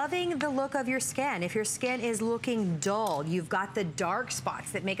know, loving the look of your skin. If your skin is looking dull, you've got the dark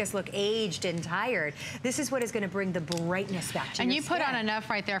spots that make us look aged and tired. This is what is going to bring the brightness back to your skin. And you put on enough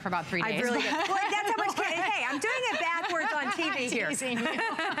right there for about 3 days. I really did. Well, that's how much. Hey, I'm doing it backwards on TV here.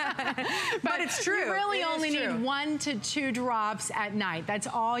 But it's true. You really only need 1 to 2 drops at night. That's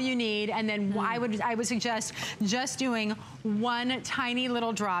all you need. And then I would suggest just doing 1 tiny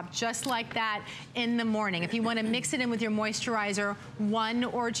little drop, just like that, in the morning. If you want to mix it in with your moisturizer, 1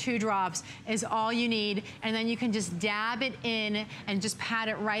 or 2 drops is all you need. And then you can just dab it in and just pat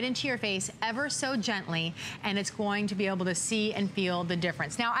it right into your face ever so gently, and it's going to be able to see and feel the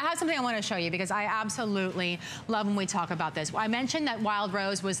difference. Now, I have something I want to show you because I absolutely love when we talk about this. I mentioned that Wild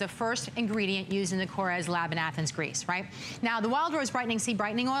Rose was the first ingredient used in the KORRES lab in Athens, Greece, right? Now, the Wild Rose Brightening C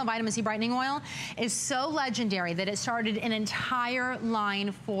Brightening Oil, Vitamin C Brightening Oil, is so legendary that it started an entire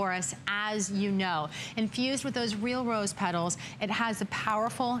line for us, as you know. Infused with those real rose petals, it has the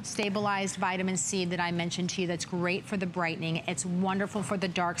powerful, stabilized vitamin C that I mentioned to you that's great for the brightening. It's wonderful for the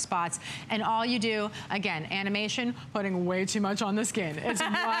dark spots. And all you do, again, animation, putting way too much on the skin. It's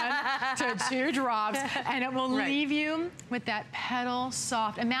 1 to 2 drops, and it will leave you you with that petal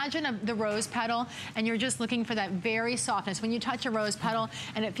soft. Imagine the rose petal, and you're just looking for that very softness. When you touch a rose petal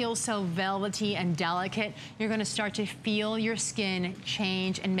and it feels so velvety and delicate, you're gonna start to feel your skin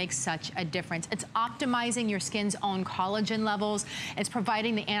change and make such a difference. It's optimizing your skin's own collagen levels. It's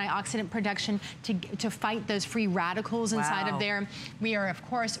providing the antioxidant production to fight those free radicals inside of there. We are, of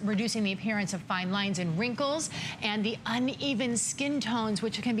course, reducing the appearance of fine lines and wrinkles and the uneven skin tones,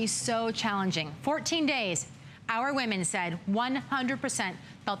 which can be so challenging. 14 days, our women said 100%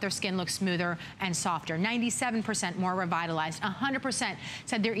 felt their skin look smoother and softer, 97% more revitalized, 100%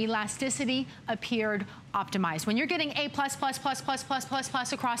 said their elasticity appeared optimized. When you're getting A++++++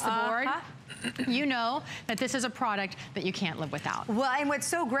 across the board, you know that this is a product that you can't live without. Well, and what's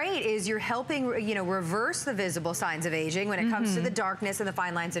so great is you're helping, you know, reverse the visible signs of aging when it comes to the darkness and the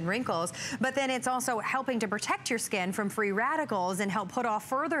fine lines and wrinkles, but then it's also helping to protect your skin from free radicals and help put off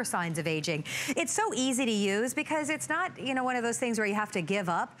further signs of aging. It's so easy to use because it's not, you know, one of those things where you have to give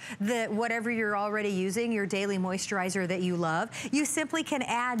up whatever you're already using, your daily moisturizer that you love. You simply can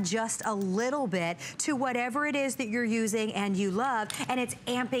add just a little bit to whatever it is that you're using and you love, and it's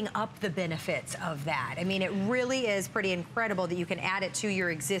amping up the benefits of that. I mean, it really is pretty incredible that you can add it to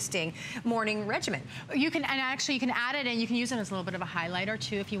your existing morning regimen. You can, and actually you can add it and you can use it as a little bit of a highlighter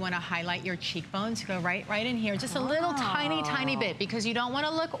too if you want to highlight your cheekbones. Go right in here, just a little tiny bit, because you don't want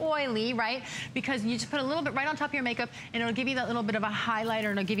to look oily, right? Because you just put a little bit right on top of your makeup and it'll give you that little bit of a highlighter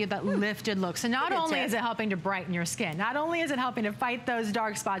and it'll give you that lifted look. So not only is it helping to brighten your skin, not only is it helping to fight those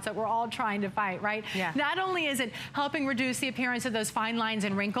dark spots that we're all trying to fight, right? Yeah. Not only is it helping reduce the appearance of those fine lines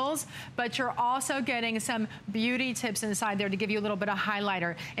and wrinkles, but you're also getting some beauty tips inside there to give you a little bit of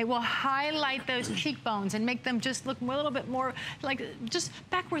highlighter. It will highlight those cheekbones and make them just look a little bit more like just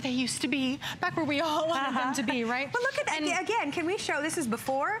back where they used to be, back where we all wanted them to be, right? But look at that again. Can we show, this is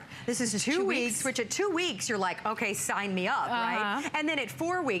before, this is 2 weeks, which at 2 weeks you're like, okay, sign me up, right? And then at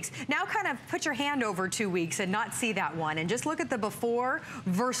 4 weeks, now kind of put your hand over 2 weeks and not see that one and just look at the before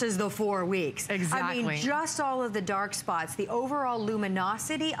versus the 4 weeks. Exactly. I mean, just all of the dark spots, the overall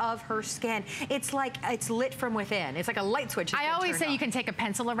luminosity of her skin, it's like it's lit from within. It's like a light switch. I always say you can take a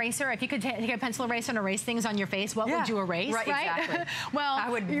pencil eraser. If you could take a pencil eraser and erase things on your face, what would you erase, right? Exactly. Well, I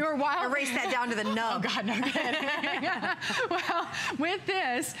would erase that down to the nub. Oh God, no kidding. Well, with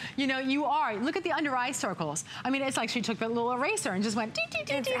this, you know, look at the under eye circles. I mean, it's like she took the little eraser and just went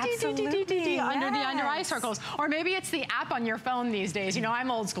under the under eye circles. Or maybe it's the app on your phone these days. You know,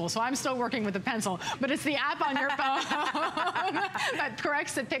 I'm old school, so I'm still working with a pencil, but it's the app on your phone that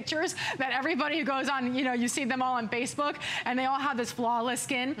corrects the pictures that everybody who goes on, you know, you see them all on Facebook and they all have this flawless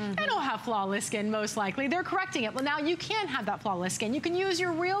skin. They don't have flawless skin, most likely. They're correcting it. Well, now you can have that flawless skin. You can use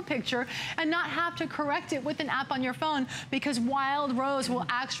your real picture and not have to correct it with an app on your phone, because Wild Rose will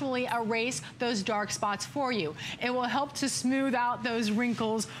actually erase those dark spots for you. It will help to smooth out those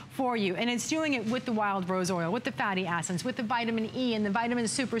wrinkles for you. And it's doing it with the Wild Rose oil, with the fatty acids, with the vitamin E and the vitamin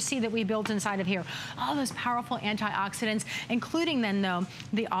Super C that we built inside of here. All those powerful antioxidants, including then though,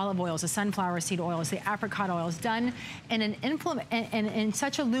 the olive oils, the sunflower seed oils, the apricot oils, done in in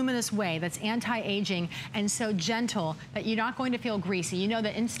such a luminous way that's anti-aging and so gentle that you're not going to feel greasy. You know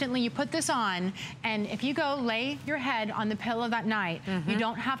that instantly you put this on, and if you go lay your head on the pillow that night, you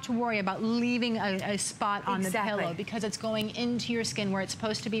don't have to worry about leaving a spot on the pillow, because it's going into your skin where it's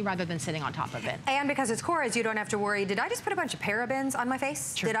supposed to be rather than sitting on top of it. And because it's KORRES, you don't have to worry, did I just put a bunch of parabens on my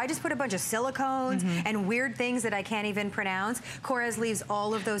face? Did I just put a bunch of silicones and weird things that I can't even pronounce? KORRES leaves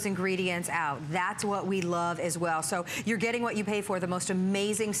all of those ingredients out. That's what we love as well. So you're getting what you pay for, the most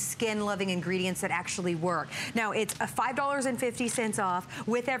amazing skin-loving ingredients that actually work. Now, it's $5.50 off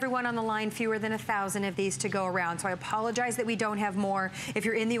with everyone on the line, fewer than 1,000 of these to go around. So I apologize that we don't have more. If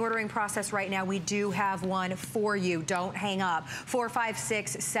you're in the ordering process right now, we do have one for you. Don't hang up.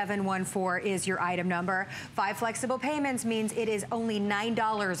 456714 is your item number. 5 flexible payments means it is only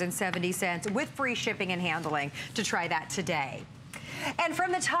 $9.70 with free shipping and handling to try that today. And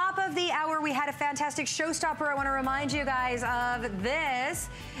from the top of the hour, we had a fantastic showstopper. I want to remind you guys of this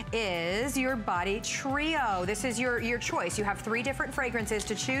is your body trio. This is your choice. You have 3 different fragrances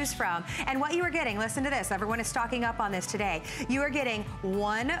to choose from. And what you are getting, listen to this. Everyone is stocking up on this today. You are getting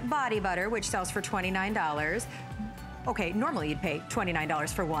 1 body butter, which sells for $29. Okay, normally you'd pay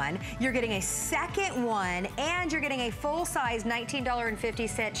 $29 for one. You're getting a second one, and you're getting a full-size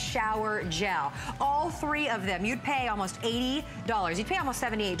 $19.50 shower gel. All 3 of them, you'd pay almost $80. You'd pay almost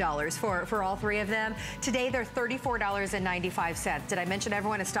 $78 for all 3 of them. Today, they're $34.95. Did I mention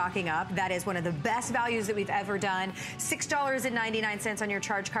everyone is stocking up? That is one of the best values that we've ever done. $6.99 on your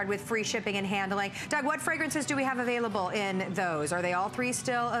charge card with free shipping and handling. Doug, what fragrances do we have available in those? Are they all 3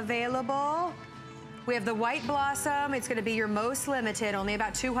 still available? We have the white blossom. It's gonna be your most limited, only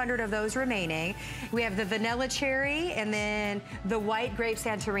about 200 of those remaining. We have the vanilla cherry, and then the white grape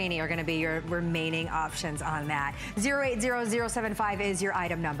Santorini are gonna be your remaining options on that. 080075 is your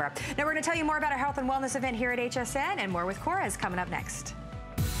item number. Now we're gonna tell you more about our health and wellness event here at HSN, and more with KORRES coming up next.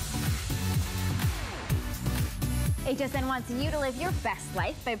 HSN wants you to live your best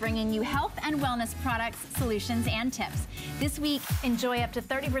life by bringing you health and wellness products, solutions, and tips. This week, enjoy up to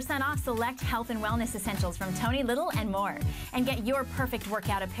 30% off select health and wellness essentials from Tony Little and more. And get your perfect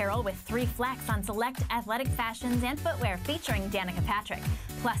workout apparel with 3 flex on select athletic fashions and footwear featuring Danica Patrick.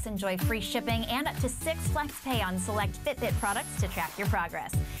 Plus, enjoy free shipping and up to 6 flex pay on select Fitbit products to track your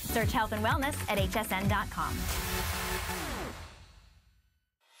progress. Search health and wellness at hsn.com.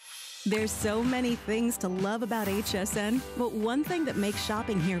 There's so many things to love about HSN, but one thing that makes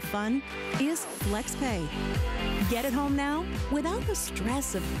shopping here fun is FlexPay. Get it home now without the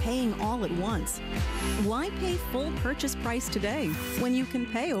stress of paying all at once. Why pay full purchase price today when you can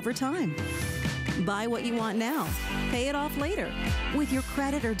pay over time? Buy what you want now, pay it off later with your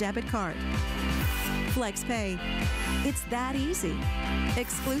credit or debit card. FlexPay. It's that easy.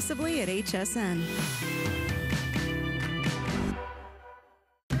 Exclusively at HSN.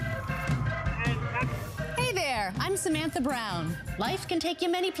 I'm Samantha Brown. Life can take you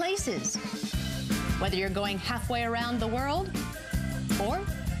many places. Whether you're going halfway around the world or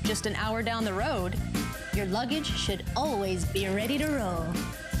just an hour down the road, your luggage should always be ready to roll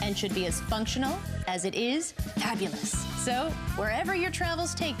and should be as functional as it is fabulous. So wherever your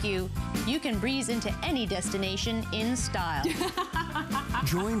travels take you, you can breeze into any destination in style.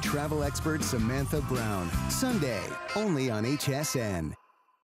 Join travel expert Samantha Brown, Sunday, only on HSN.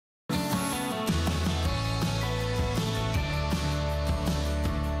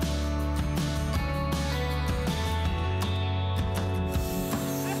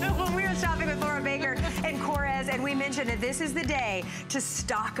 And KORRES, and we mentioned that this is the day to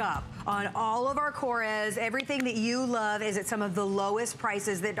stock up on all of our KORRES. Everything that you love is at some of the lowest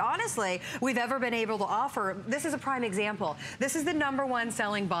prices that honestly we've ever been able to offer. This is a prime example. This is the #1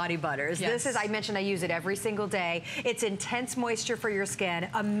 selling body butters. Yes. This is, I mentioned I use it every single day. It's intense moisture for your skin,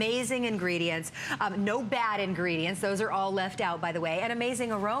 amazing ingredients, no bad ingredients. Those are all left out, by the way, and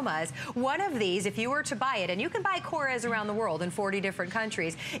amazing aromas. One of these, if you were to buy it, and you can buy KORRES around the world in 40 different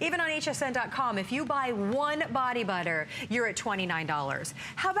countries, even on hsn.com, if you buy 1 body butter, you're at $29.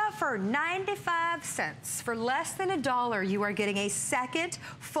 How about for 95 cents? For less than $1, you are getting a second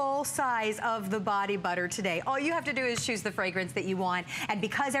full size of the body butter today. All you have to do is choose the fragrance that you want, and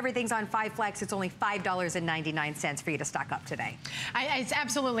because everything's on 5 flex, it's only $5.99 for you to stock up today. It's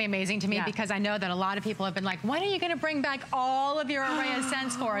absolutely amazing to me because I know that a lot of people have been like, when are you going to bring back all of your array of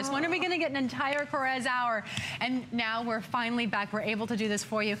scents for us? When are we going to get an entire KORRES hour? And now we're finally back. We're able to do this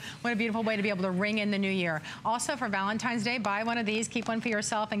for you. What a beautiful way to be able to ring in the new year. Also for Valentine's Day, buy one of these, keep one for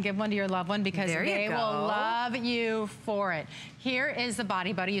yourself, and give one to your loved one because they will love you for it. Here is the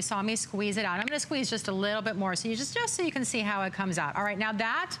body butter. You saw me squeeze it out. I'm going to squeeze just a little bit more so you just so you can see how it comes out. All right, now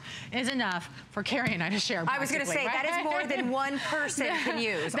that is enough for Carrie and I to share. I was going to say, right? That is more than one person can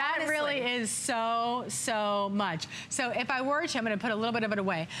use. That honestly. really is so much. So if I were to, I'm going to put a little bit of it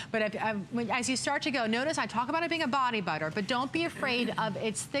away. But as you start to go, notice I talk about it being a body butter, but don't be afraid of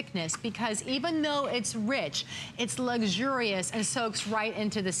its thickness because even though it's rich, it's luxurious and soaks right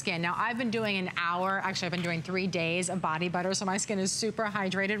into the skin. Now, I've been doing an hour, actually I've been doing 3 days of body butter, so my skin is super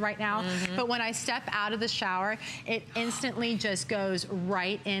hydrated right now. But when I step out of the shower, it instantly just goes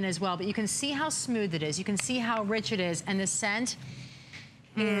right in as well. But you can see how smooth it is. You can see how rich it is. And the scent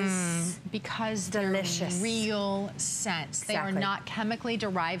is because delicious. They're real scents. Exactly. They are not chemically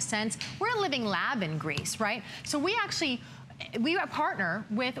derived scents. We're a living lab in Greece, right? So we partner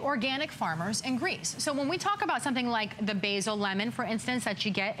with organic farmers in Greece. So when we talk about something like the basil lemon, for instance, that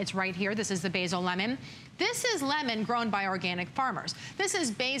you get, it's right here. This is the basil lemon. This is lemon grown by organic farmers. This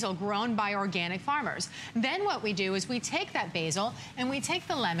is basil grown by organic farmers. Then what we do is we take that basil and we take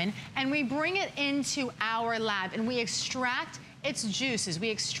the lemon and we bring it into our lab and we extract its juices, we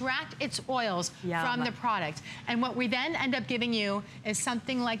extract its oils from the product. And what we then end up giving you is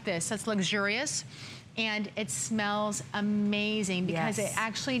something like this that's luxurious. And it smells amazing because it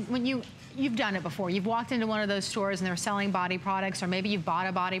actually, when you've done it before. You've walked into one of those stores and they're selling body products, or maybe you've bought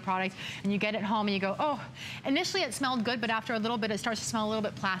a body product and you get it home and you go, oh, initially it smelled good, but after a little bit it starts to smell a little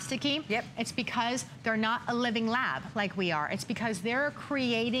bit plasticky. Yep. It's because they're not a living lab like we are. It's because they're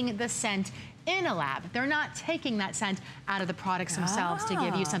creating the scent in a lab. They're not taking that scent out of the products themselves to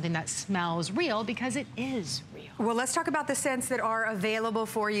give you something that smells real because it is real. Well, let's talk about the scents that are available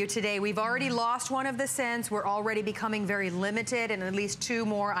for you today. We've already lost one of the scents. We're already becoming very limited, and at least 2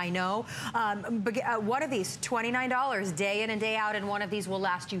 more I know. What are these? $29 day in and day out, and one of these will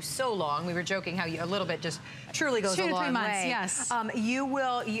last you so long. We were joking how a little bit just truly goes a long way. 2 to 3 months, yes. You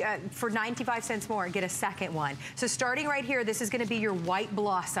will, for 95 cents more, get a second one. So starting right here, this is going to be your white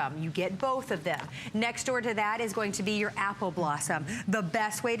blossom. You get both of them. Next door to that is going to be your apple blossom. The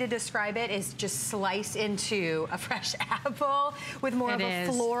best way to describe it is just slice into a fresh apple with more of a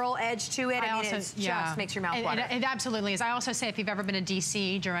floral edge to it. I mean, it just makes your mouth water. It absolutely is. I also say if you've ever been to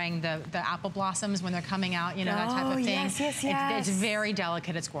DC during the apple blossoms when they're coming out, you know, that type of thing. It's very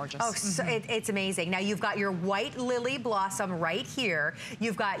delicate. It's gorgeous. Oh, so it's amazing. Now you've got your white lily blossom right here.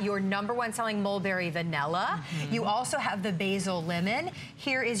 You've got your #1 selling mulberry vanilla. You also have the basil lemon.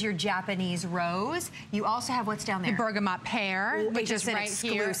 Here is your Japanese rose. You also have what's down there? The bergamot pear, which is right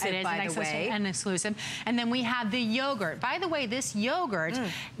here. It is by the way. An exclusive. And then we have the yogurt. By the way, this yogurt,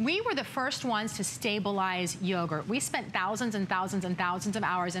 we were the first ones to stabilize yogurt. We spent thousands and thousands and thousands of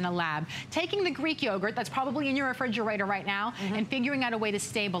hours in a lab taking the Greek yogurt that's probably in your refrigerator right now and figuring out a way to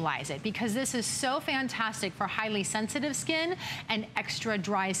stabilize it, because this is so fantastic for highly sensitive skin and extra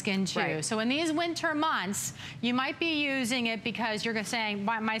dry skin too. So in these winter months, you might be using it because you're saying,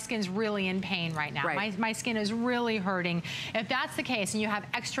 my skin's really in pain right now. My skin is really hurting. If that's the case and you have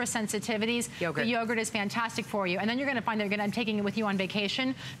extra sensitivities, the yogurt is fantastic for you. And then you're going to find that you're going to end up taking it with you on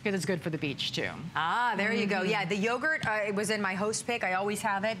vacation because it's good for the beach too. Ah, there you go. Yeah, the yogurt, it was in my host pick. I always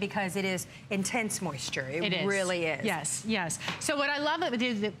have it because it is intense moisture. It really is. Yes, yes. So what I love,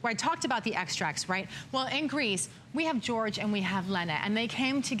 I talked about the extracts, right? Well, in Greece, we have George and we have Lena, and they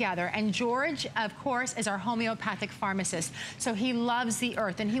came together. And George, of course, is our homeopathic pharmacist. So he loves the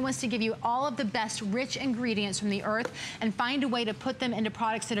earth, and he wants to give you all of the best rich ingredients from the earth and find a way to put them into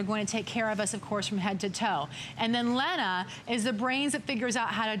products that are going to take care of us, of course, from head to toe. And then Lena is the brains that figures out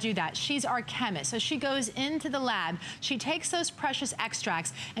how to do that. She's our chemist. So she goes into the lab, she takes those precious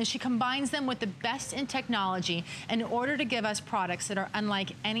extracts, and she combines them with the best in technology in order to give us products that are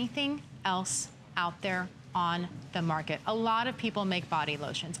unlike anything else out there on the market. A lot of people make body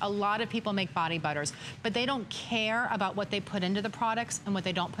lotions. A lot of people make body butters, but they don't care about what they put into the products and what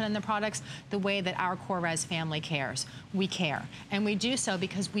they don't put in the products the way that our KORRES family cares. We care. And we do so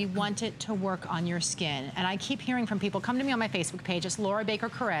because we want it to work on your skin. And I keep hearing from people, come to me on my Facebook page, it's Laura Baker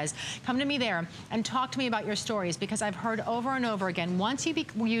KORRES. Come to me there and talk to me about your stories, because I've heard over and over again, once you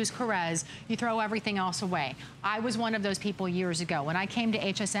use KORRES, you throw everything else away. I was one of those people years ago. When I came to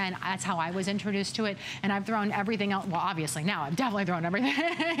HSN, that's how I was introduced to it, and I've thrown everything else. Well, obviously now I've definitely thrown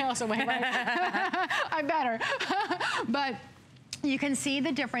everything else away, right? I better. But you can see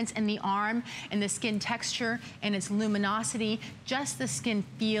the difference in the arm and the skin texture and its luminosity. Just the skin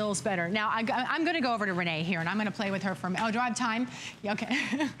feels better. Now, I'm going to go over to Renee here, and I'm going to play with her for a minute. Oh, do I have time? Yeah, okay.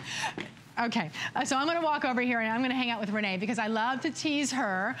 Okay, so I'm gonna walk over here and I'm gonna hang out with Renee because I love to tease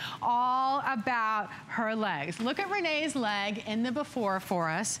her all about her legs. Look at Renee's leg in the before for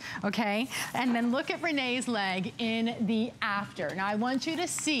us, okay? And then look at Renee's leg in the after. Now I want you to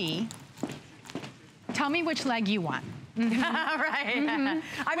see, tell me which leg you want. Right.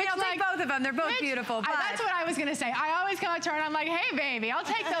 I mean, I'll take both of them. They're both beautiful. But that's what I was going to say. I always come up to her and I'm like, hey, baby, I'll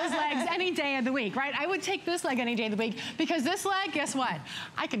take those legs any day of the week, right? I would take this leg any day of the week because this leg, guess what?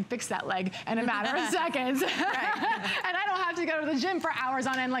 I can fix that leg in a matter of seconds. And I don't have to go to the gym for hours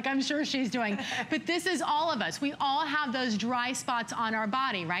on end like I'm sure she's doing. But this is all of us. We all have those dry spots on our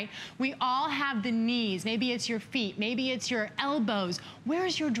body, right? We all have the knees. Maybe it's your feet. Maybe it's your elbows.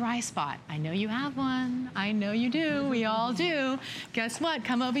 Where's your dry spot? I know you have one. I know you do. We all do. Guess what?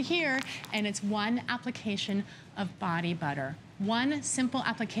 Come over here, and it's one application of body butter. One simple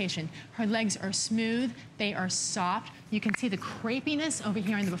application. Her legs are smooth. They are soft. You can see the crepiness over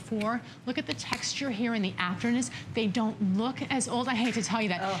here in the before. Look at the texture here in the afterness. They don't look as old. I hate to tell you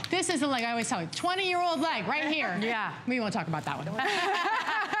that. Oh. This is the leg I always tell you. 20-year-old leg right here. Yeah. We won't talk about that one.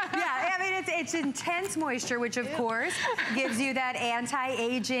 Yeah, I mean, it's intense moisture, which of course gives you that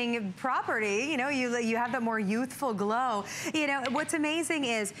anti-aging property. You know, you have that more youthful glow. You know, what's amazing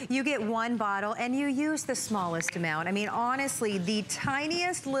is you get one bottle and you use the smallest amount. I mean, honestly, the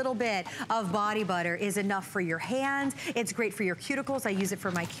tiniest little bit of body butter is enough for your hands. It's great for your cuticles. I use it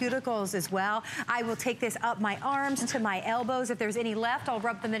for my cuticles as well. I will take this up my arms to my elbows. If there's any left, I'll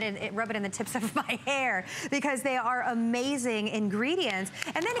rub it in the tips of my hair because they are amazing ingredients.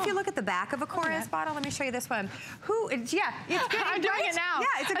 And then if you look at the back of a KORRES bottle, let me show you this one. Yeah, it's good. I'm doing it now.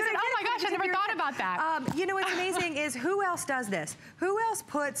 Yeah, it's a good. Oh my gosh, I never thought about that? You know what's amazing is who else does this? Who else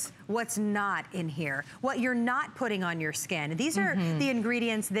puts what's not in here? What you're not putting on your skin? These are the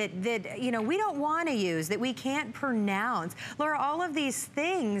ingredients that you know, we don't want to use, that we can't pronounce. Laura, all of these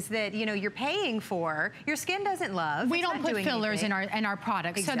things that, you know, you're paying for, your skin doesn't love. We don't put fillers in our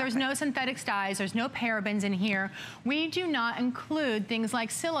products. Exactly. So there's no synthetic dyes, there's no parabens in here. We do not include things like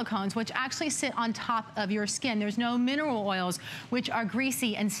silicones, which actually sit on top of your skin. There's no mineral oils, which are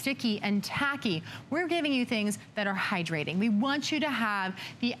greasy and sticky and tacky. We're giving you things that are hydrating. We want you to have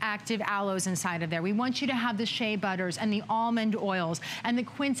the active aloes inside of there. We want you to have the shea butters and the almond oils and the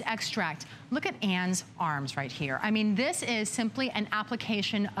quince extract. Look at Anne's arms right here. I mean, this is simply an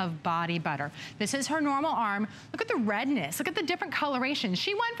application of body butter. This is her normal arm. Look at the redness. Look at the different coloration.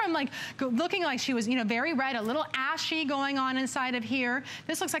 She went from like looking like she was, you know, very red, a little ashy going on inside of here.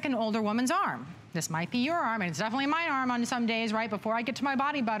 This looks like an older woman's arm. This might be your arm, and it's definitely my arm on some days, right, before I get to my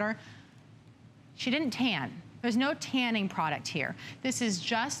body butter. She didn't tan. There's no tanning product here. This is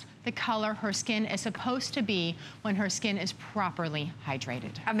just the color her skin is supposed to be when her skin is properly hydrated.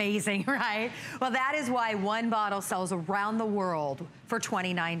 Amazing, right? Well, that is why one bottle sells around the world for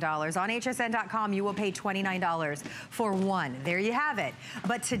 $29. On hsn.com, you will pay $29 for one. There you have it.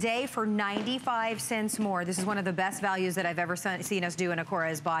 But today, for 95 cents more, this is one of the best values that I've ever seen us do in a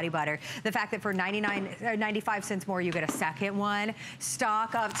KORRES body butter. The fact that for 95 cents more, you get a second one.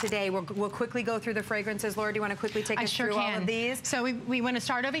 Stock up today. We'll quickly go through the fragrances. Laura, do you want to quickly take us through all of these? So we want to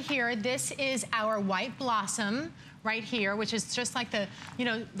start over here. This is our white blossom right here, which is just like the, you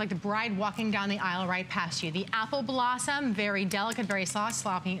know, like the bride walking down the aisle right past you. The apple blossom, very delicate, very soft,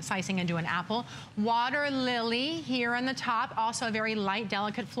 slicing into an apple. Water lily here on the top, also a very light,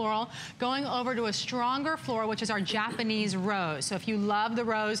 delicate floral. Going over to a stronger floral, which is our Japanese rose. So if you love the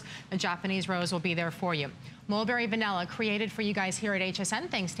rose, the Japanese rose will be there for you. Mulberry Vanilla, created for you guys here at HSN,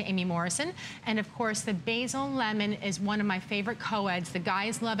 thanks to Amy Morrison. And of course, the Basil Lemon is one of my favorite co-eds. The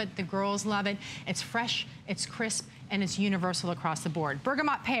guys love it, the girls love it. It's fresh, it's crisp, and it's universal across the board.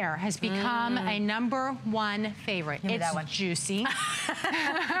 Bergamot Pear has become a #1 favorite. It's juicy.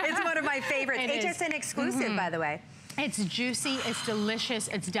 It's one of my favorites. HSN exclusive, by the way. It's juicy, it's delicious,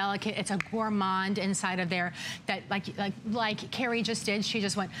 it's delicate, it's a gourmand inside of there that like Carrie just did. She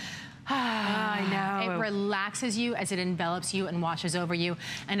just went, I know. It relaxes you as it envelops you and washes over you.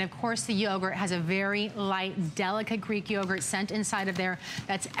 And of course, the yogurt has a very light, delicate Greek yogurt scent inside of there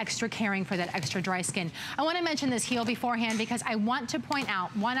that's extra caring for that extra dry skin. I want to mention this heel beforehand because I want to point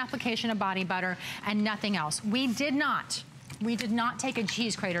out one application of body butter and nothing else. We did not take a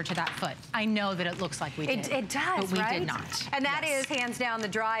cheese grater to that foot. I know that it looks like we did. It does, but we right? did not. And that is, hands down, the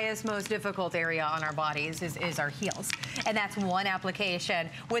driest, most difficult area on our bodies is our heels. And that's one application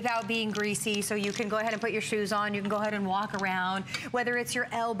without being greasy, so you can go ahead and put your shoes on, you can go ahead and walk around, whether it's your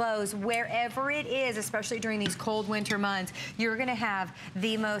elbows, wherever it is, especially during these cold winter months, you're gonna have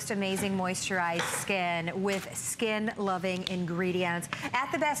the most amazing moisturized skin with skin-loving ingredients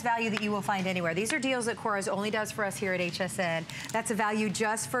at the best value that you will find anywhere. These are deals that KORRES only does for us here at HSN. That's a value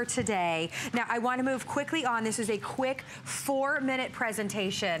just for today. Now, I want to move quickly on. This is a quick 4-minute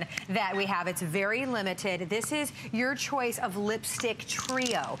presentation that we have. It's very limited. This is your choice of lipstick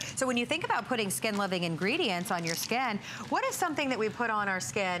trio. So when you think about putting skin-loving ingredients on your skin, what is something that we put on our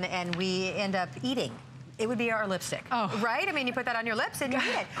skin and we end up eating? It would be our lipstick, right? I mean, you put that on your lips and you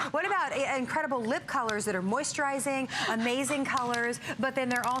eat it. What about incredible lip colors that are moisturizing, amazing colors, but then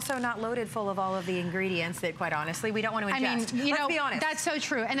they're also not loaded full of all of the ingredients that, quite honestly, we don't want to ingest. I mean, Let's be honest. That's so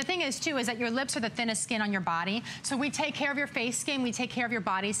true. And the thing is, too, is that your lips are the thinnest skin on your body. So we take care of your face skin, we take care of your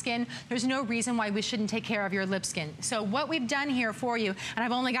body skin. There's no reason why we shouldn't take care of your lip skin. So what we've done here for you, and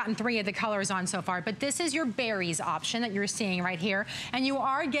I've only gotten 3 of the colors on so far, but this is your berries option that you're seeing right here. And you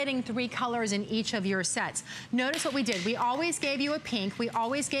are getting 3 colors in each of your sets. Notice what we did. We always gave you a pink, we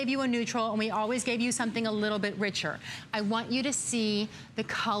always gave you a neutral, and we always gave you something a little bit richer. I want you to see the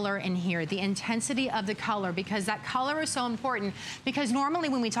color in here, the intensity of the color, because that color is so important. Because normally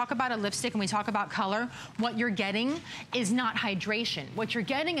when we talk about a lipstick and we talk about color, what you're getting is not hydration. What you're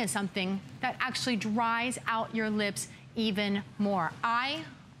getting is something that actually dries out your lips even more. I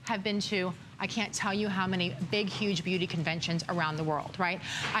have been to, I can't tell you how many big, huge beauty conventions around the world, right?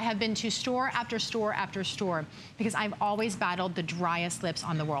 I have been to store after store after store because I've always battled the driest lips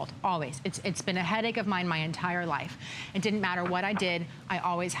on the world, always. It's been a headache of mine my entire life. It didn't matter what I did, I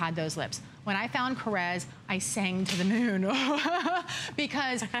always had those lips. When I found KORRES, I sang to the moon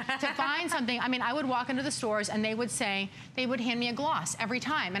because to find something, I mean, I would walk into the stores and they would hand me a gloss every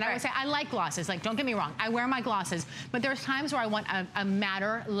time. And I would say, I like glosses. Like, don't get me wrong, I wear my glosses, but there's times where I want a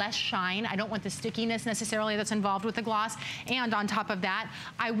matter, less shine. I don't want the stickiness necessarily that's involved with the gloss. And on top of that,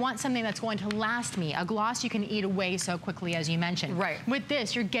 I want something that's going to last me. A gloss you can eat away so quickly, as you mentioned. Right. With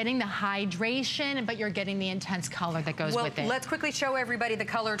this, you're getting the hydration, but you're getting the intense color that goes with it. Let's quickly show everybody the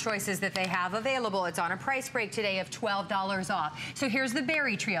color choices that they have available. It's on a price break today of $12 off. So here's the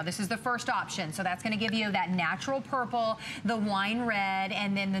berry trio. This is the first option. So that's going to give you that natural purple, the wine red,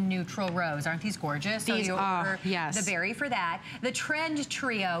 and then the neutral rose. Aren't these gorgeous? These so are, yes. The berry for that. The trend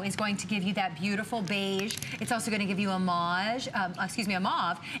trio is going to give you that beautiful beige. It's also going to give you a mauve, a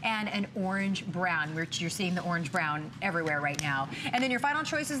mauve, and an orange brown, which you're seeing the orange brown everywhere right now. And then your final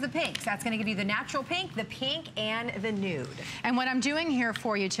choice is the pinks. That's going to give you the natural pink, the pink, and the nude. And what I'm doing here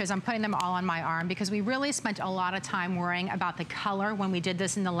for you too is I'm putting them all on my arm because we really spent a lot of time worrying about the color when we did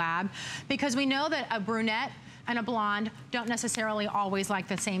this in the lab, because we know that a brunette and a blonde don't necessarily always like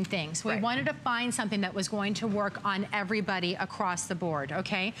the same things. We wanted to find something that was going to work on everybody across the board,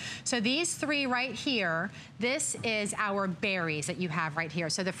 okay? So these three right here, this is our berries that you have right here.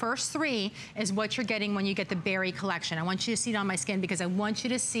 So the first three is what you're getting when you get the berry collection. I want you to see it on my skin because I want you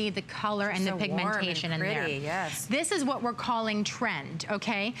to see the color and the pigmentation in there. Yes. This is what we're calling trend,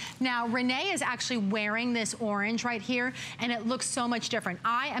 okay? Now, Renee is actually wearing this orange right here, and it looks so much different.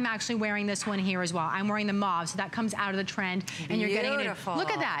 I am actually wearing this one here as well. I'm wearing the mauve, so that comes out of the trend, and you're getting it.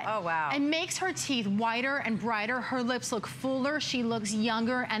 Look at that. Oh, wow. It makes her teeth whiter and brighter. Her lips look fuller. She looks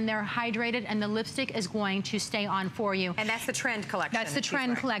younger, and they're hydrated, and the lipstick is going to stay on for you. And that's the trend collection. That's the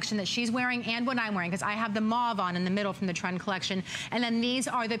trend collection that she's wearing and what I'm wearing, because I have the mauve on in the middle from the trend collection. And then these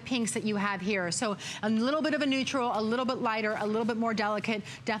are the pinks that you have here. So a little bit of a neutral, a little bit lighter, a little bit more delicate.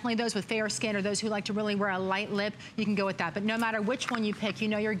 Definitely those with fair skin or those who like to really wear a light lip, you can go with that. But no matter which one you pick, you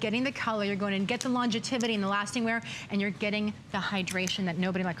know you're getting the color, you're going to get the longevity and the lasting wear, and you're getting the hydration that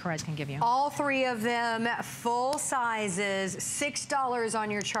nobody like KORRES can give you. All three of them, full sizes, $6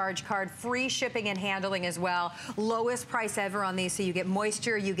 on your charge card, free shipping and handling as well. Lowest price ever on these, so you get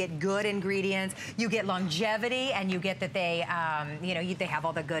moisture, you get good ingredients, you get longevity, and you get that they, you know, they have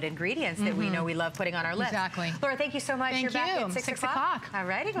all the good ingredients that we know we love putting on our lips. Exactly. Laura, thank you so much. Thank You're back you. at 6 6 o'clock. All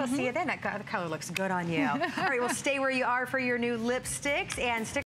righty, we'll see you then. That color looks good on you. All right, well, stay where you are for your new lipsticks and stick